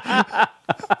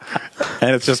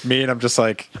it's just me, and I'm just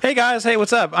like, hey guys, hey,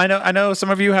 what's up? I know some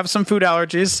of you have some food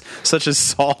allergies, such as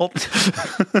salt.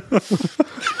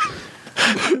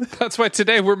 That's why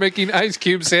today we're making ice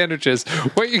cube sandwiches.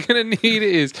 What you're going to need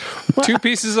is 2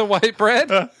 pieces of white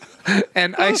bread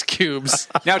and ice cubes.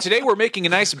 Now, today we're making a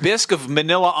nice bisque of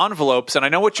manila envelopes, and I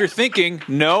know what you're thinking.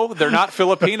 No, they're not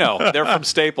Filipino. They're from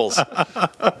Staples.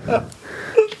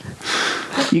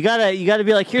 You gotta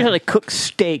be like, here's how to cook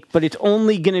steak, but it's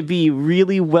only gonna be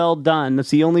really well done. That's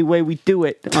the only way we do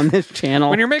it on this channel.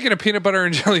 When you're making a peanut butter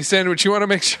and jelly sandwich, you want to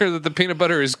make sure that the peanut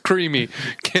butter is creamy.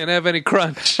 Can't have any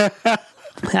crunch.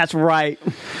 That's right.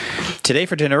 Today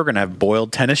for dinner, we're going to have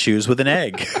boiled tennis shoes with an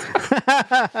egg.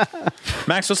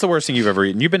 Max, what's the worst thing you've ever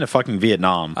eaten? You've been to fucking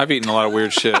Vietnam. I've eaten a lot of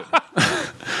weird shit.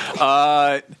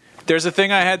 There's a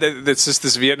thing I had that's just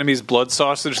this Vietnamese blood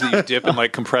sausage that you dip in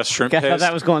like compressed shrimp I thought paste.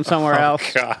 that was going somewhere else.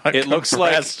 It looks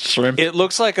like shrimp. it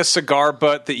looks like a cigar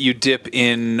butt that you dip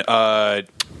in what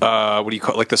do you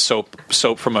call it? Like the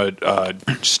soap from a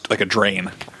just like a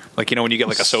drain. Like, you know, when you get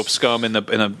like a soap scum in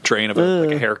the drain of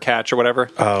like a hair catch or whatever.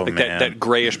 Oh, like man. that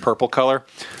grayish purple color.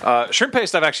 Shrimp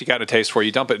paste I've actually gotten a taste for.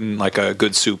 You dump it in like a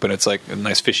good soup and it's like a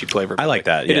nice fishy flavor. I like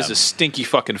that, It yeah. is a stinky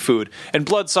fucking food. And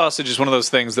blood sausage is one of those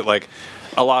things that like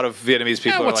a lot of Vietnamese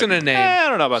people are what's like, in a name? I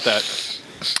don't know about that.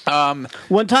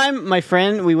 One time, my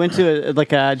friend, we went to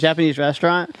a Japanese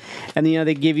restaurant, and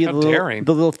they give you How the daring.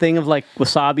 little thing of like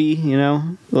wasabi,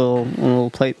 little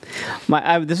plate.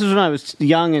 This was when I was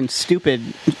young and stupid.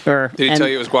 Did he tell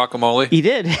you it was guacamole? He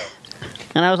did,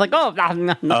 and I was like, oh,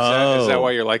 no. Is that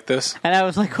why you're like this? And I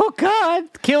was like, oh God,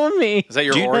 killing me. Is that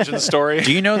your origin story?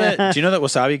 Do you know that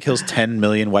wasabi kills 10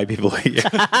 million white people a year?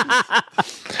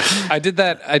 I did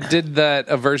that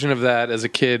a version of that as a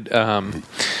kid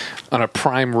on a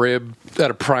prime rib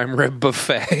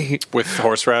buffet With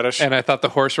horseradish? and I thought the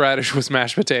horseradish was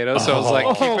mashed potatoes, so I was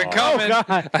like, keep it coming.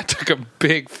 God. I took a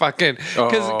big fucking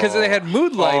because they had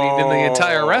mood lighting in the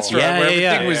entire restaurant Yeah, where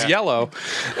yeah, everything yeah. was yellow,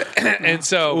 and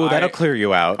so Ooh, that'll clear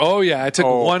you out. Oh yeah, I took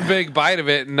one big bite of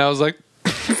it and I was like,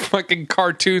 fucking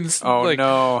cartoons,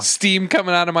 steam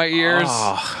coming out of my ears.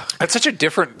 It's such a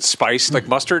different spice. Like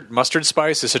mustard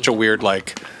spice is such a weird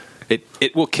like.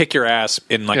 It will kick your ass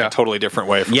in like a totally different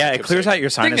way. From Yeah, it clears out your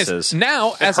Thing sinuses. is,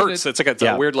 now It as hurts. It's like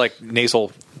a weird like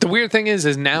nasal. the weird thing is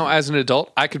now as an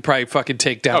adult, I could probably fucking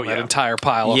take down that entire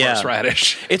pile of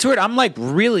horseradish. It's weird. I'm like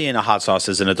really into hot sauce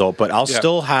as an adult, but I'll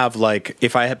still have like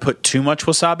if I had put too much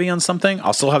wasabi on something,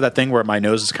 I'll still have that thing where my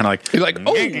nose is kind of like You're like,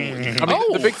 I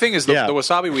mean, the big thing is the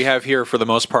wasabi we have here for the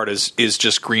most part is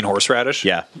just green horseradish.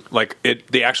 Yeah. Like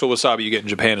the actual wasabi you get in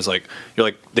Japan is like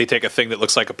they take a thing that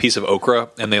looks like a piece of okra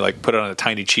and they like put it on a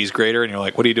tiny cheese grater and you're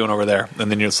like, what are you doing over there? And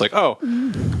then you're just like,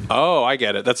 oh, I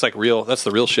get it. That's like real. That's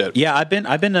the real shit. Yeah,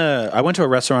 I went to a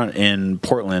restaurant in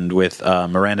Portland with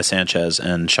Miranda Sanchez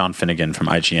and Sean Finnegan from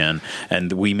IGN, and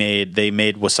they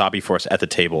made wasabi for us at the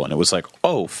table, and it was like,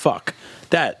 oh fuck,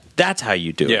 that's how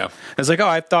you do it. Yeah. It's like, oh,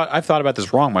 I've thought about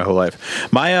this wrong my whole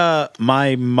life.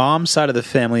 My mom's side of the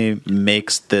family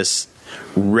makes this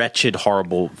wretched,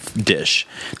 horrible dish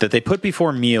that they put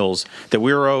before meals that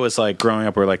we were always like growing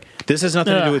up. We're like, this has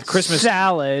nothing to do with Christmas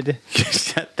Salad.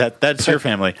 that's your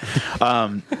family.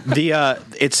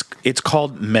 It's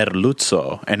called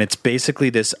merluzzo, and it's basically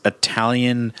this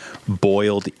Italian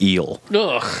boiled eel.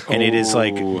 Ugh. And it is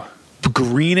like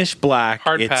greenish black.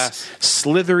 Hard it's pass.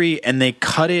 slithery, and they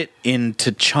cut it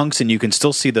into chunks, and you can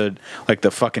still see the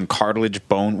fucking cartilage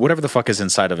bone, whatever the fuck is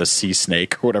inside of a sea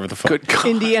snake, or whatever the fuck. Good God.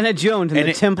 Indiana Jones and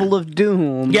the Temple of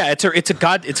Doom. Yeah, it's a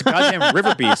goddamn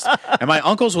river beast. And my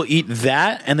uncles will eat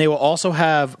that, and they will also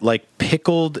have like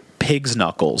pickled pig's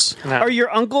knuckles. Are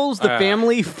your uncles the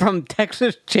family from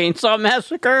Texas Chainsaw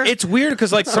Massacre? It's weird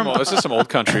because like This is some old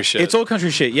country shit. it's old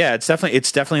country shit. Yeah, it's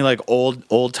definitely like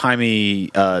old timey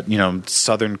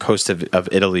southern coast of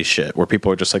Italy shit where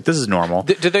people are just like, this is normal.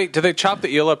 Do they chop the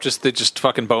eel up just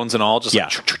fucking bones and all? Just Yeah.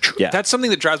 like, Yeah. That's something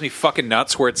that drives me fucking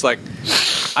nuts. Where it's like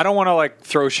I don't want to like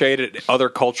throw shade at other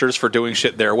cultures for doing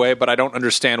shit their way, but I don't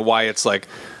understand why it's like,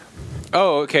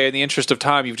 oh, okay, in the interest of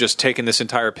time, you've just taken this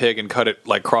entire pig and cut it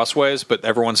like crossways, but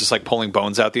everyone's just like pulling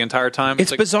bones out the entire time.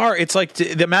 It's like, bizarre. It's like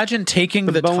imagine taking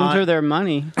the bones time, are their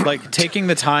money. like taking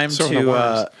the time So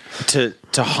are the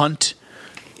to hunt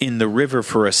in the river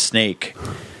for a snake.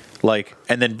 Like,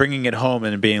 and then bringing it home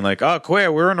and being like, "Oh,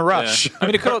 queer, we're in a rush." Yeah. I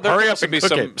mean, there Hurry could up also and be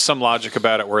cook some logic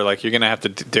about it where like you're going to have to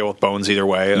deal with bones either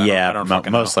way. I don't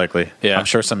fucking most know. likely. Yeah. I'm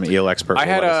sure some eel expert. I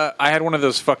had one of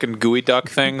those fucking gooey duck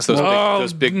things.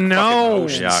 Those big fucking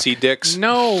ocean Yuck. sea dicks.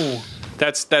 No.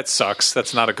 That sucks.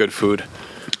 That's not a good food.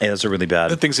 Yeah, those are really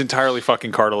bad. That thing's entirely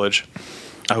fucking cartilage.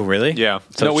 Oh, really? Yeah.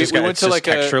 So No, we it's just went to like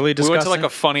texturally we went to like disgusting? a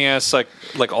funny ass like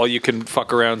all you can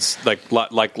fuck around like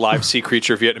live sea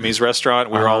creature Vietnamese restaurant.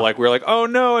 We were like, oh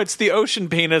no, it's the ocean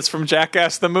peanuts from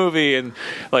Jackass the movie, and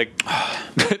like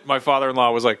my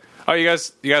father-in-law was like, oh, you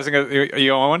guys, you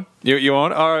want one? You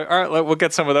want one? All right, we'll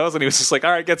get some of those. And he was just like,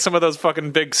 all right, get some of those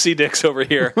fucking big sea dicks over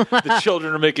here. The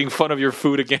children are making fun of your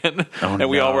food again. And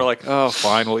we all were like, oh,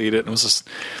 fine, we'll eat it. And it was just,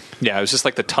 yeah, it was just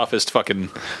like the toughest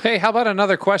fucking. Hey, how about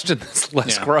another question that's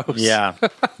less gross? Yeah.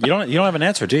 You don't have an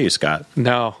answer, do you, Scott?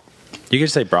 No. You can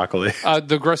say broccoli.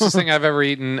 The grossest thing I've ever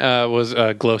eaten was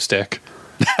a glow stick.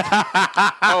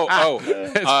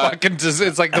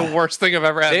 It's like the worst thing I've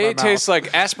ever had. They in my taste mouth.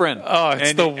 like aspirin. Oh,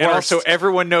 it's the And also, worst.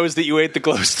 everyone knows that you ate the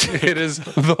glow stick. It is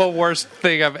the worst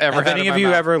thing I've ever Have had. any in of my you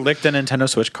mouth. ever licked a Nintendo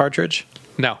Switch cartridge?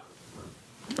 No.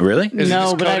 Really? Is it No,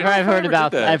 just but coated? I've heard never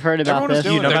about did that. I've heard about Everyone was this.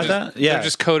 doing You know They're about just- that? Yeah. They're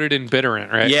just coated in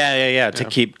bitterant, right? Yeah. To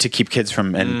keep kids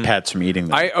from and pets from eating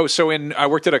them. I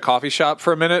worked at a coffee shop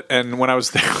for a minute, and when I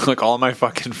was there, like all my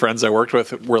fucking friends I worked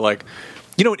with were like,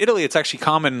 you know, in Italy it's actually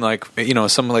common, like, you know,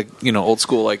 some like, you know, old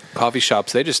school like coffee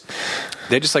shops, they just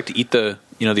like to eat the,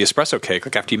 you know, the espresso cake.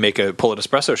 Like after you pull an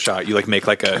espresso shot, you like make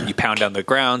like you pound down the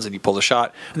grounds and you pull the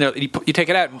shot, and you take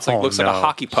it out and it's like looks like a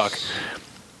hockey puck.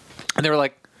 And they were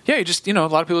like, yeah, you just, you know, a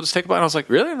lot of people just take a bite. And I was like,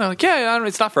 really? And they're like, yeah,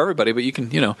 it's not for everybody, but you can,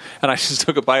 you know. And I just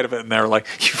took a bite of it, and they were like,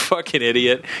 you fucking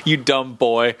idiot, you dumb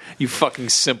boy, you fucking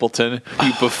simpleton,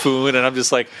 you buffoon. And I'm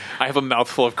just like, I have a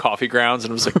mouthful of coffee grounds,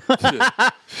 and I was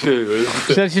like,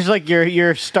 So that's just like your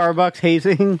Starbucks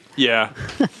hazing. yeah.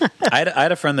 I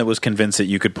had a friend that was convinced that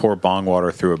you could pour bong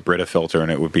water through a Brita filter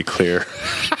and it would be clear.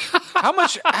 How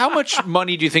much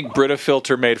money do you think Brita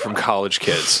Filter made from college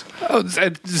kids? Oh,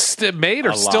 it made or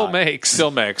A still lot. makes?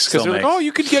 Still makes. Still Because they're like, makes. oh,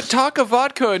 you could get Taka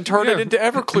vodka and turn it into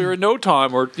Everclear in no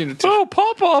time. Or, you know, Oh,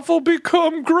 Pop-Off will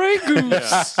become Grey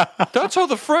Goose. that's how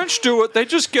the French do it. They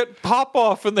just get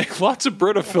pop-off and they lots of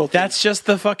Brita Filter. That's just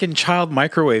the fucking child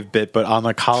microwave bit, but on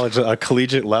a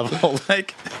collegiate level.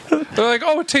 Like, They're like,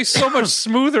 oh, it tastes so much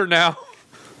smoother now.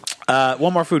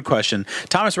 one more food question.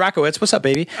 Thomas Rakowitz, what's up,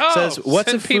 baby? Oh, Says, what's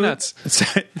send a food? peanuts.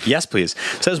 Yes, please.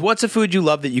 Says, what's a food you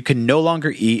love that you can no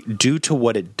longer eat due to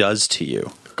what it does to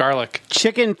you? Garlic.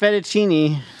 Chicken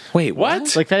fettuccine. Wait,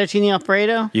 what? Like fettuccine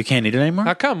Alfredo? You can't eat it anymore?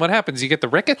 How come? What happens? You get the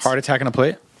rickets? Heart attack on a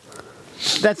plate?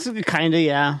 That's kind of,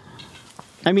 yeah.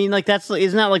 I mean, like,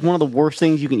 isn't that like one of the worst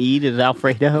things you can eat is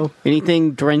Alfredo?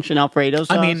 Anything drenched in Alfredo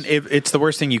sauce? I mean, it's the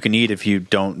worst thing you can eat if you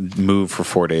don't move for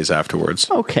 4 days afterwards.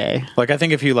 okay. Like, I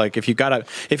think if you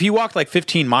walked like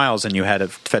 15 miles and you had a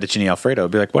fettuccine Alfredo,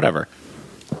 it'd be like, whatever.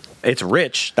 It's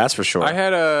rich, that's for sure.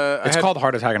 It's called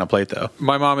heart attack on a plate, though.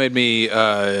 My mom made me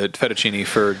fettuccine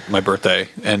for my birthday,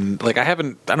 and like I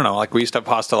don't know, like we used to have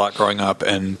pasta a lot growing up,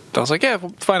 and I was like, yeah,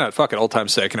 well, why not? Fuck it, old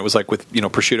time's sake. And it was like with, you know,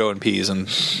 prosciutto and peas and,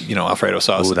 you know, Alfredo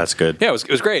sauce. Ooh, that's good. Yeah, it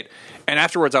was great. And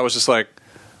afterwards, I was just like,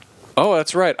 oh,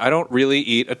 that's right. I don't really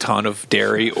eat a ton of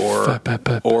dairy or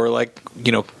like,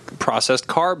 you know, processed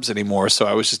carbs anymore. So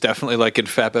I was just definitely like in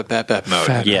fat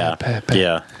mode.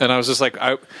 Yeah. And I was just like,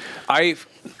 I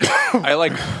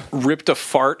like ripped a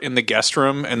fart in the guest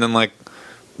room and then like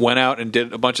went out and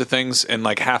did a bunch of things, and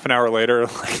like half an hour later,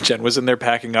 like Jen was in there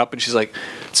packing up, and she's like,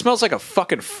 "It smells like a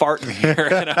fucking fart in here."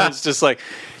 And I was just like,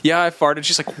 "Yeah, I farted."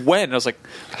 She's like, "When?" And I was like,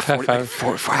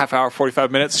 half hour,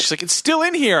 45 minutes. She's like, "It's still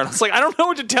in here." And I was like, "I don't know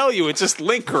what to tell you. It's just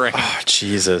lingering. Oh,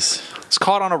 Jesus. It's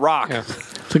caught on a rock." Yeah.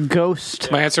 It's a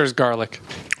ghost. My answer is garlic.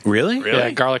 Really?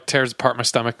 Yeah, garlic tears apart my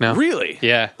stomach now. Really?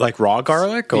 Yeah. Like raw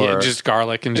garlic? Or Yeah, just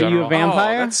garlic in Are you general. a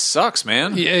vampire? Oh, that sucks,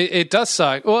 man. Yeah, it does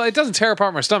suck. Well, it doesn't tear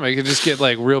apart my stomach. You just get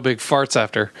like real big farts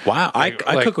after. Wow. I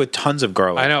cook with tons of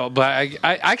garlic. I know, but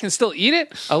I can still eat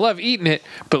it. I love eating it,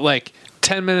 but like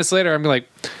 10 minutes later, I'm like,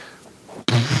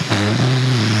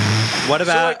 What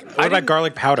about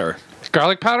garlic powder?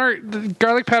 Garlic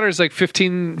powder is like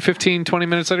 15, 20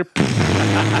 minutes later.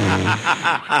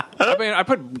 I mean, I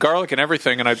put garlic in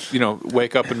everything, and I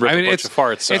wake up and rip a bunch of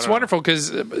farts. So It's wonderful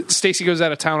because Stacy goes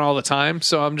out of town all the time,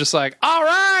 so I'm just like, all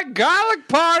right, garlic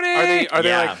party. Are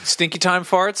they like stinky time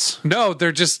farts? No,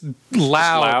 they're just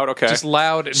loud. Okay. Just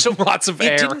loud and lots of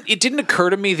air. It didn't occur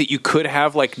to me that you could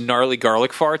have like gnarly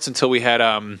garlic farts until we had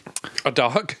a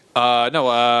dog.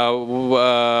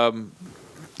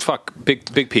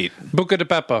 Big Pete, Buca de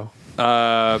Beppo.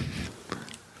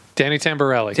 Danny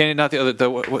Tamborelli. Danny, not the other.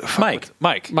 Mike.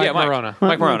 Morona.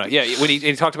 Mike Morona. Yeah, when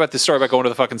he talked about this story about going to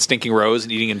the fucking Stinking Rose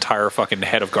and eating an entire fucking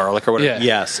head of garlic or whatever.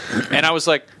 Yeah. Yes. And I was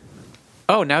like,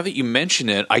 oh, now that you mention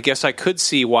it, I guess I could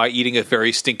see why eating a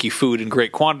very stinky food in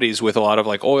great quantities with a lot of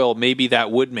like oil, maybe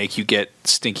that would make you get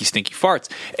stinky farts.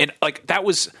 And like that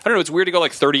was, I don't know, it's weird to go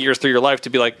like 30 years through your life to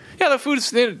be like, yeah, the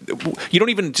food's, you don't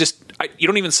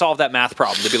even solve that math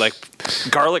problem to be like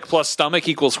garlic plus stomach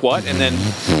equals what? And then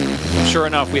sure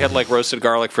enough, we had like roasted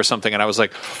garlic for something, and I was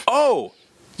like, oh,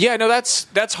 yeah, no,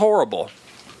 that's horrible.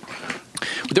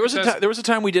 There was a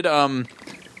time we did, I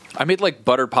made like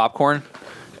buttered popcorn.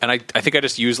 And I think I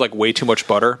just used like way too much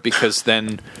butter because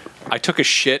then I took a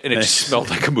shit and it just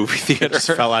smelled like a movie theater. It just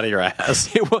fell out of your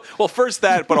ass. Well, first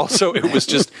that, but also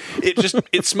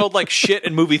it smelled like shit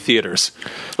in movie theaters.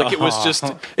 Like it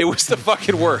was the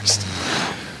fucking worst.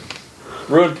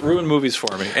 Ruined movies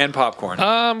for me and popcorn.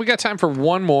 We got time for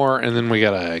one more, and then we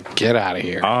gotta get out of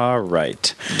here. All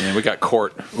right. Yeah, we got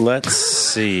court. Let's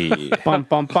see. Bum,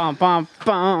 bum, bum, bum,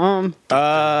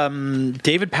 bum.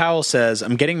 David Powell says,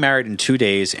 I'm getting married in 2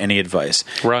 days. Any advice?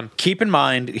 Run. Keep in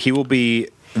mind, he will be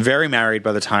very married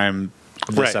by the time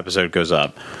this episode goes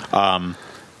up.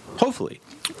 Hopefully.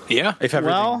 Yeah. If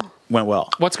everything went well.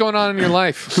 What's going on in your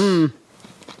life?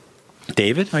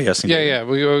 David? Oh, yes. Yeah.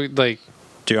 We like.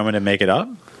 Do you want me to make it up?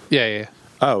 Yeah.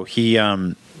 Oh, he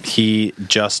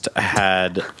just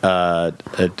had a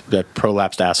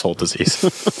prolapsed asshole disease.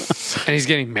 And he's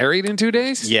getting married in 2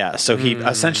 days? Yeah, so he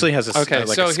essentially has a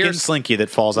skin slinky that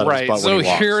falls out of his butt when he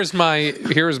walks.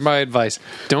 Here's my advice.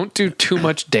 Don't do too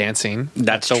much dancing.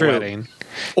 That's at the true. wedding.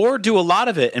 Or do a lot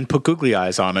of it and put googly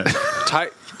eyes on it.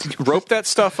 Rope that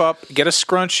stuff up, get a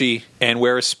scrunchie, and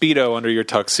wear a Speedo under your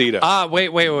tuxedo.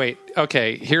 Wait.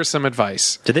 Okay, here's some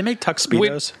advice. Did they make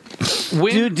tuxedos?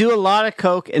 Do a lot of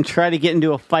coke and try to get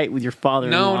into a fight with your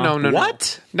father-in-law. No.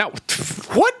 What? No.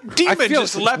 What demon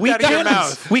just leapt out of your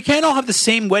mouth? We can't all have the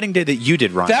same wedding day that you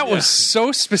did, Ryan. That was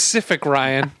so specific,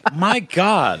 Ryan. My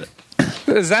God.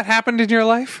 Has that happened in your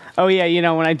life? Oh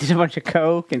yeah, when I did a bunch of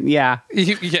coke and yeah.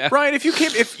 Ryan,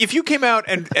 if you came out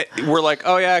and were like,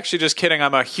 oh yeah, actually, just kidding,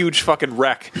 I'm a huge fucking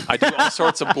wreck. I do all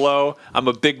sorts of blow. I'm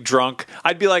a big drunk.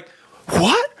 I'd be like,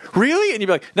 what? Really? And you'd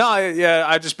be like, no,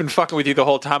 I've just been fucking with you the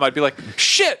whole time. I'd be like,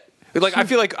 shit. Like I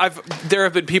feel like there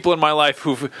have been people in my life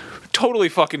who've totally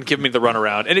fucking given me the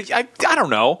runaround, and I don't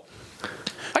know.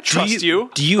 I trust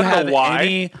you. Do you have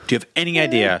any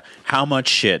idea how much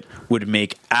shit would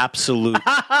make absolute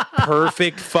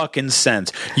perfect fucking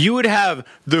sense? You would have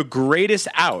the greatest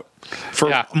out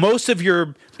for most of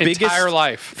your entire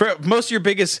life. For most of your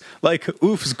biggest like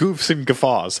oofs, goofs, and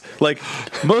guffaws. Like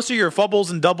most of your fumbles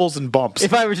and doubles and bumps.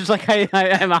 If I was just like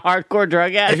I'm a hardcore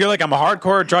drug addict. If you're like I'm a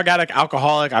hardcore drug addict,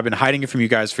 alcoholic, I've been hiding it from you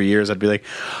guys for years, I'd be like,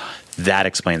 that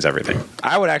explains everything.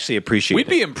 I would actually appreciate it. We'd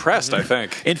be impressed, I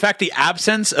think. In fact, the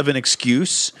absence of an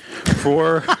excuse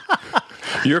for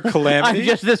your calamity I'm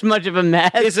just this much of a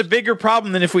mess is a bigger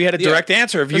problem than if we had a direct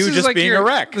answer of you just being a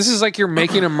wreck. This is like you're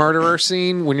making a murderer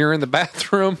scene when you're in the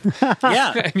bathroom.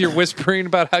 Yeah. And you're whispering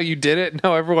about how you did it and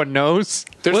how everyone knows.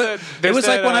 It was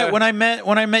like when I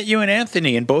met you and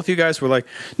Anthony, and both you guys were like,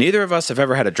 neither of us have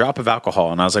ever had a drop of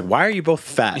alcohol, and I was like, why are you both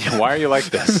fat? Why are you like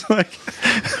this?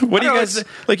 What do you guys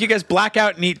like? You guys black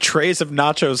out and eat trays of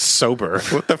nachos sober.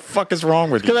 What the fuck is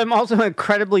wrong with you? Because I'm also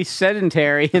incredibly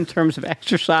sedentary in terms of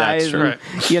exercise. That's true.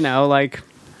 And, like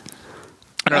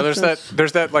I don't know.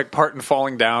 There's that like part in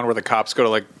Falling Down where the cops go to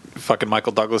like fucking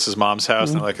Michael Douglas's mom's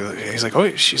house, and he's like,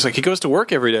 oh, she's like, he goes to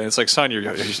work every day. And it's like, son,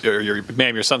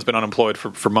 ma'am, your son's been unemployed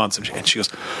for months, and she goes,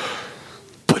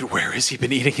 but where has he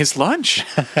been eating his lunch?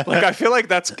 Like, I feel like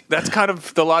that's kind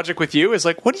of the logic with you is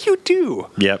like, what do you do?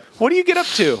 Yep. What do you get up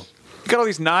to? You got all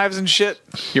these knives and shit.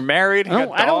 You're married. You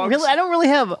got dogs. I don't really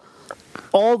have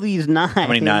all these knives. How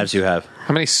many knives do you have?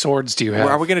 How many swords do you have?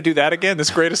 Are we going to do that again?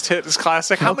 This greatest hit, this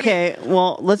classic.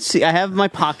 Well, let's see. I have my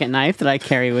pocket knife that I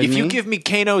carry with me. If you give me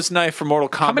Kano's knife from Mortal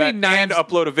Kombat and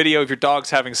upload a video of your dogs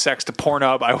having sex to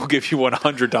Pornhub, I will give you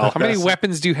 $100. How many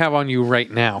weapons do you have on you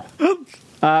right now?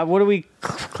 What do we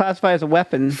classify as a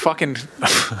weapon? Fucking.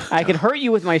 I could hurt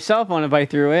you with my cell phone if I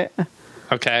threw it.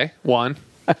 Okay, one.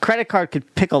 a credit card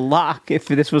could pick a lock if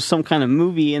this was some kind of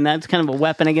movie, and that's kind of a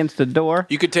weapon against the door.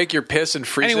 You could take your piss and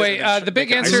freeze Anyway, it. the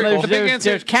big answer.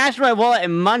 There's cash in my wallet,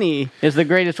 and money is the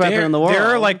greatest weapon in the world. There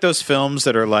are like those films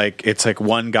that are like, it's like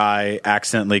one guy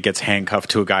accidentally gets handcuffed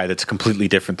to a guy that's completely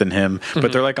different than him,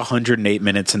 but they're like 108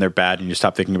 minutes and they're bad, and you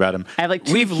stop thinking about him. I have like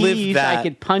two keys I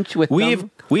could punch with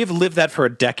them. We've lived that for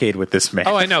a decade with this man.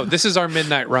 Oh, I know. This is our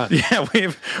midnight run. Yeah,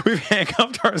 we've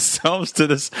handcuffed ourselves to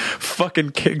this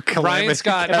fucking calamity. Ryan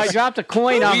Scott. If I dropped a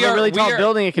coin off a really tall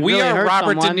building, it could really hurt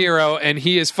someone. We are Robert De Niro, and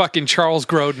he is fucking Charles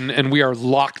Grodin, and we are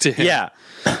locked to him. Yeah.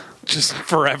 Just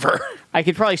forever. I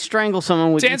could probably strangle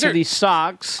someone with each of these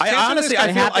socks. I honestly, I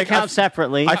feel have to count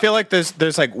separately. I feel like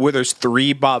there's like where there's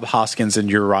 3 Bob Hoskins and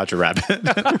you're Roger Rabbit,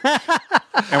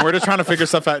 and we're just trying to figure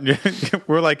stuff out. And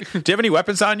we're like, "Do you have any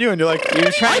weapons on you?" And you're like,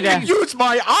 "I can use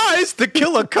my eyes to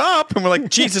kill a cop." And we're like,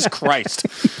 "Jesus Christ!"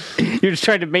 You're just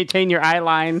trying to maintain your eye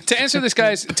line. To answer this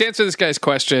guy's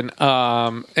question,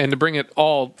 and to bring it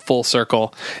all full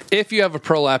circle, if you have a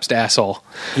prolapsed asshole,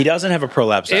 he doesn't have a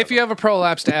prolapsed. If you have a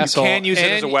prolapsed asshole, you can use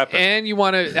it as a weapon. And you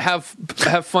want to have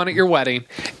fun at your wedding,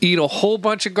 eat a whole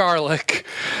bunch of garlic,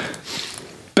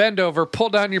 bend over, pull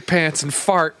down your pants, and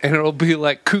fart, and it'll be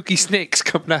like kooky snakes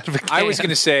coming out of a can. I was going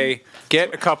to say,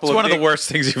 get a couple it's of... one of the worst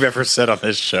things you've ever said on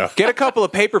this show. Get a couple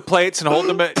of paper plates and hold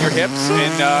them at your hips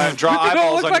and draw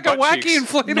eyeballs on look like your a butt wacky cheeks.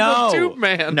 inflatable tube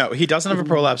man. No, he doesn't have a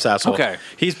prolapsed asshole. Okay.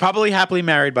 He's probably happily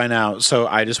married by now, so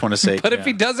I just want to say... But if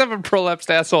he does have a prolapsed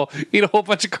asshole, eat a whole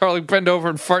bunch of garlic, bend over,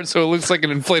 and fart so it looks like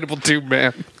an inflatable tube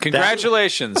man.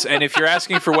 Congratulations. And if you're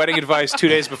asking for wedding advice 2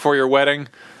 days before your wedding...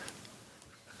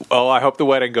 Oh, I hope the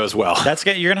wedding goes well.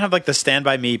 You're gonna have like the Stand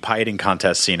By Me pie eating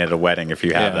contest scene at a wedding if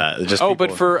you have that. Just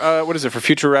but for what is it, for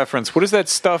future reference? What is that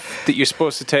stuff that you're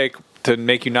supposed to take to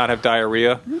make you not have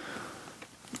diarrhea?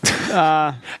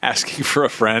 Asking for a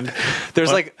friend.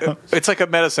 There's it's like a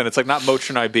medicine. It's like not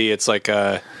Motrin IB. It's like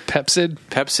Pepsid.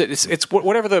 It's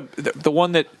whatever the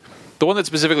one that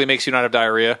specifically makes you not have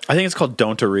diarrhea. I think it's called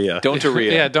Don'taria.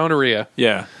 Yeah, Don'taria.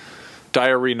 Yeah.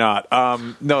 Diarrhea not.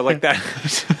 No, like that.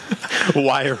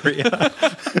 Wirea.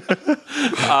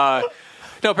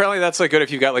 No, apparently that's like good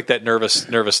if you got like that nervous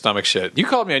stomach shit. You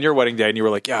called me on your wedding day and you were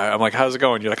like, "Yeah." I'm like, "How's it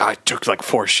going?" You're like, "I took like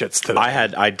 4 shits today."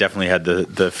 I definitely had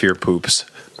the fear poops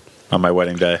on my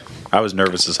wedding day. I was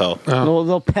nervous as hell.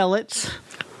 Little pellets.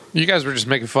 You guys were just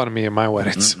making fun of me at my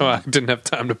wedding, so I didn't have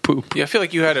time to poop. Yeah, I feel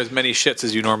like you had as many shits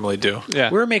as you normally do.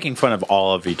 Yeah. We were making fun of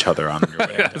all of each other on your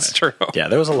wedding day. That's true. Yeah,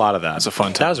 there was a lot of that. It's a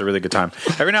fun time. That was a really good time.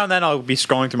 Every now and then I'll be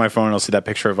scrolling through my phone and I'll see that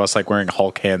picture of us like wearing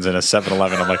Hulk hands in a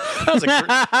 7-Eleven. I'm like, that was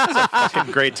a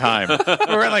fucking great time. We're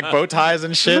wearing like bow ties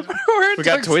and shit. We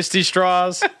got twisty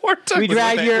straws. We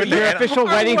dragged your official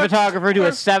wedding photographer to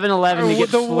a 7-Eleven to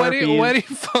get the Slurpees. wedding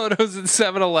photos at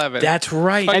 7-Eleven. That's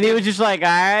right. And he was just like, all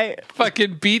right.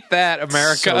 Fucking beat that,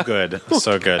 America. So good.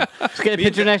 So good. Let's get a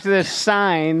picture next to this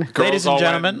sign. Girls Ladies and all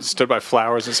gentlemen, went, stood by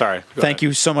flowers. Sorry. Thank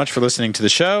you so much for listening to the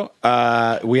show.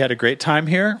 We had a great time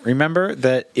here. Remember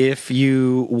that if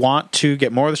you want to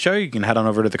get more of the show, you can head on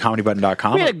over to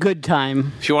thecomedybutton.com. We had a good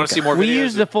time. If you want to see more videos, We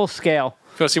used the full scale.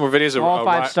 If you want to see more videos of All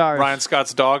 5 stars. Ryan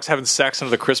Scott's dogs having sex under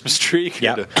the Christmas tree, you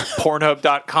can go to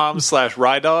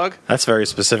pornhub.com/rydog. That's a very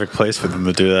specific place for them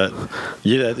to do that.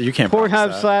 You can't.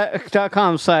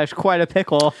 Pornhub.com/quite a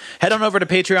pickle. Head on over to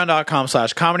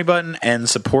patreon.com/comedybutton and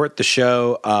support the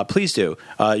show. Please do.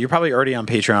 You're probably already on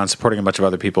Patreon supporting a bunch of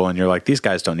other people, and you're like, these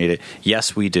guys don't need it.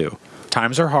 Yes, we do.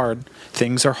 Times are hard.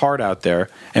 Things are hard out there,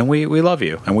 and we love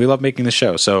you, and we love making the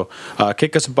show. So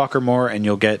kick us $1 or more, and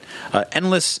you'll get an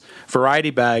endless variety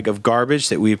bag of garbage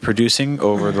that we're producing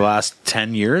over the last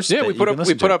 10 years. Yeah, we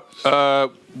put up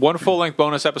one full-length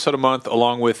bonus episode a month,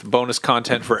 along with bonus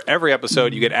content for every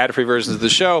episode. You get ad-free versions of the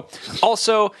show.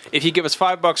 Also, if you give us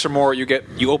 $5 or more,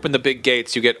 you open the big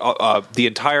gates. You get the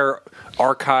entire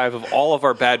archive of all of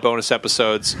our bad bonus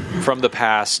episodes from the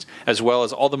past, as well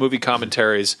as all the movie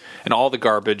commentaries and all the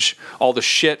garbage, all the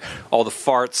shit, all the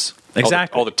farts.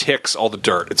 Exactly. All the ticks, all the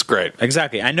dirt. It's great.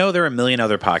 Exactly. I know there are a million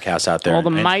other podcasts out there. All the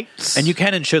mites. And you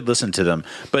can and should listen to them.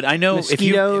 But I know if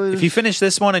Mosquitoes. you finish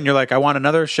this one and you're like, I want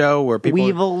another show where people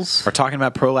Weevils. are talking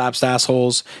about prolapsed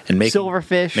assholes and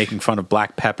Silverfish. making fun of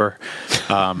black pepper.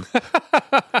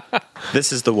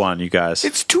 This is the one, you guys.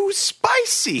 It's too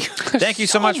spicy. Thank you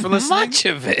so much for listening. Much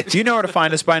of it. You know where to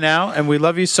find us by now, and we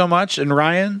love you so much. And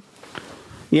Ryan,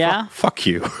 Yeah? fuck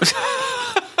you.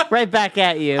 Right back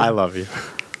at you. I love you.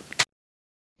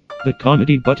 The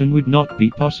Comedy Button would not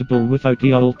be possible without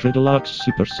the ultra deluxe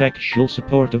super sexual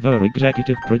support of our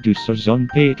executive producers on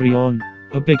Patreon.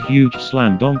 A big huge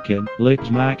slam dunkin', lips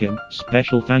mackin',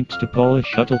 special thanks to Paula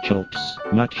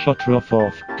Shuttlechucks, Matt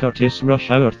Shutruff, Curtis Rush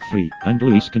Hour 3, and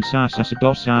Luis Dodo.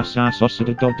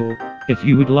 If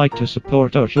you would like to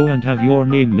support our show and have your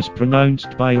name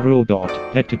mispronounced by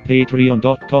Rodot, head to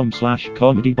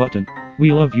patreon.com/comedybutton.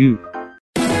 We love you.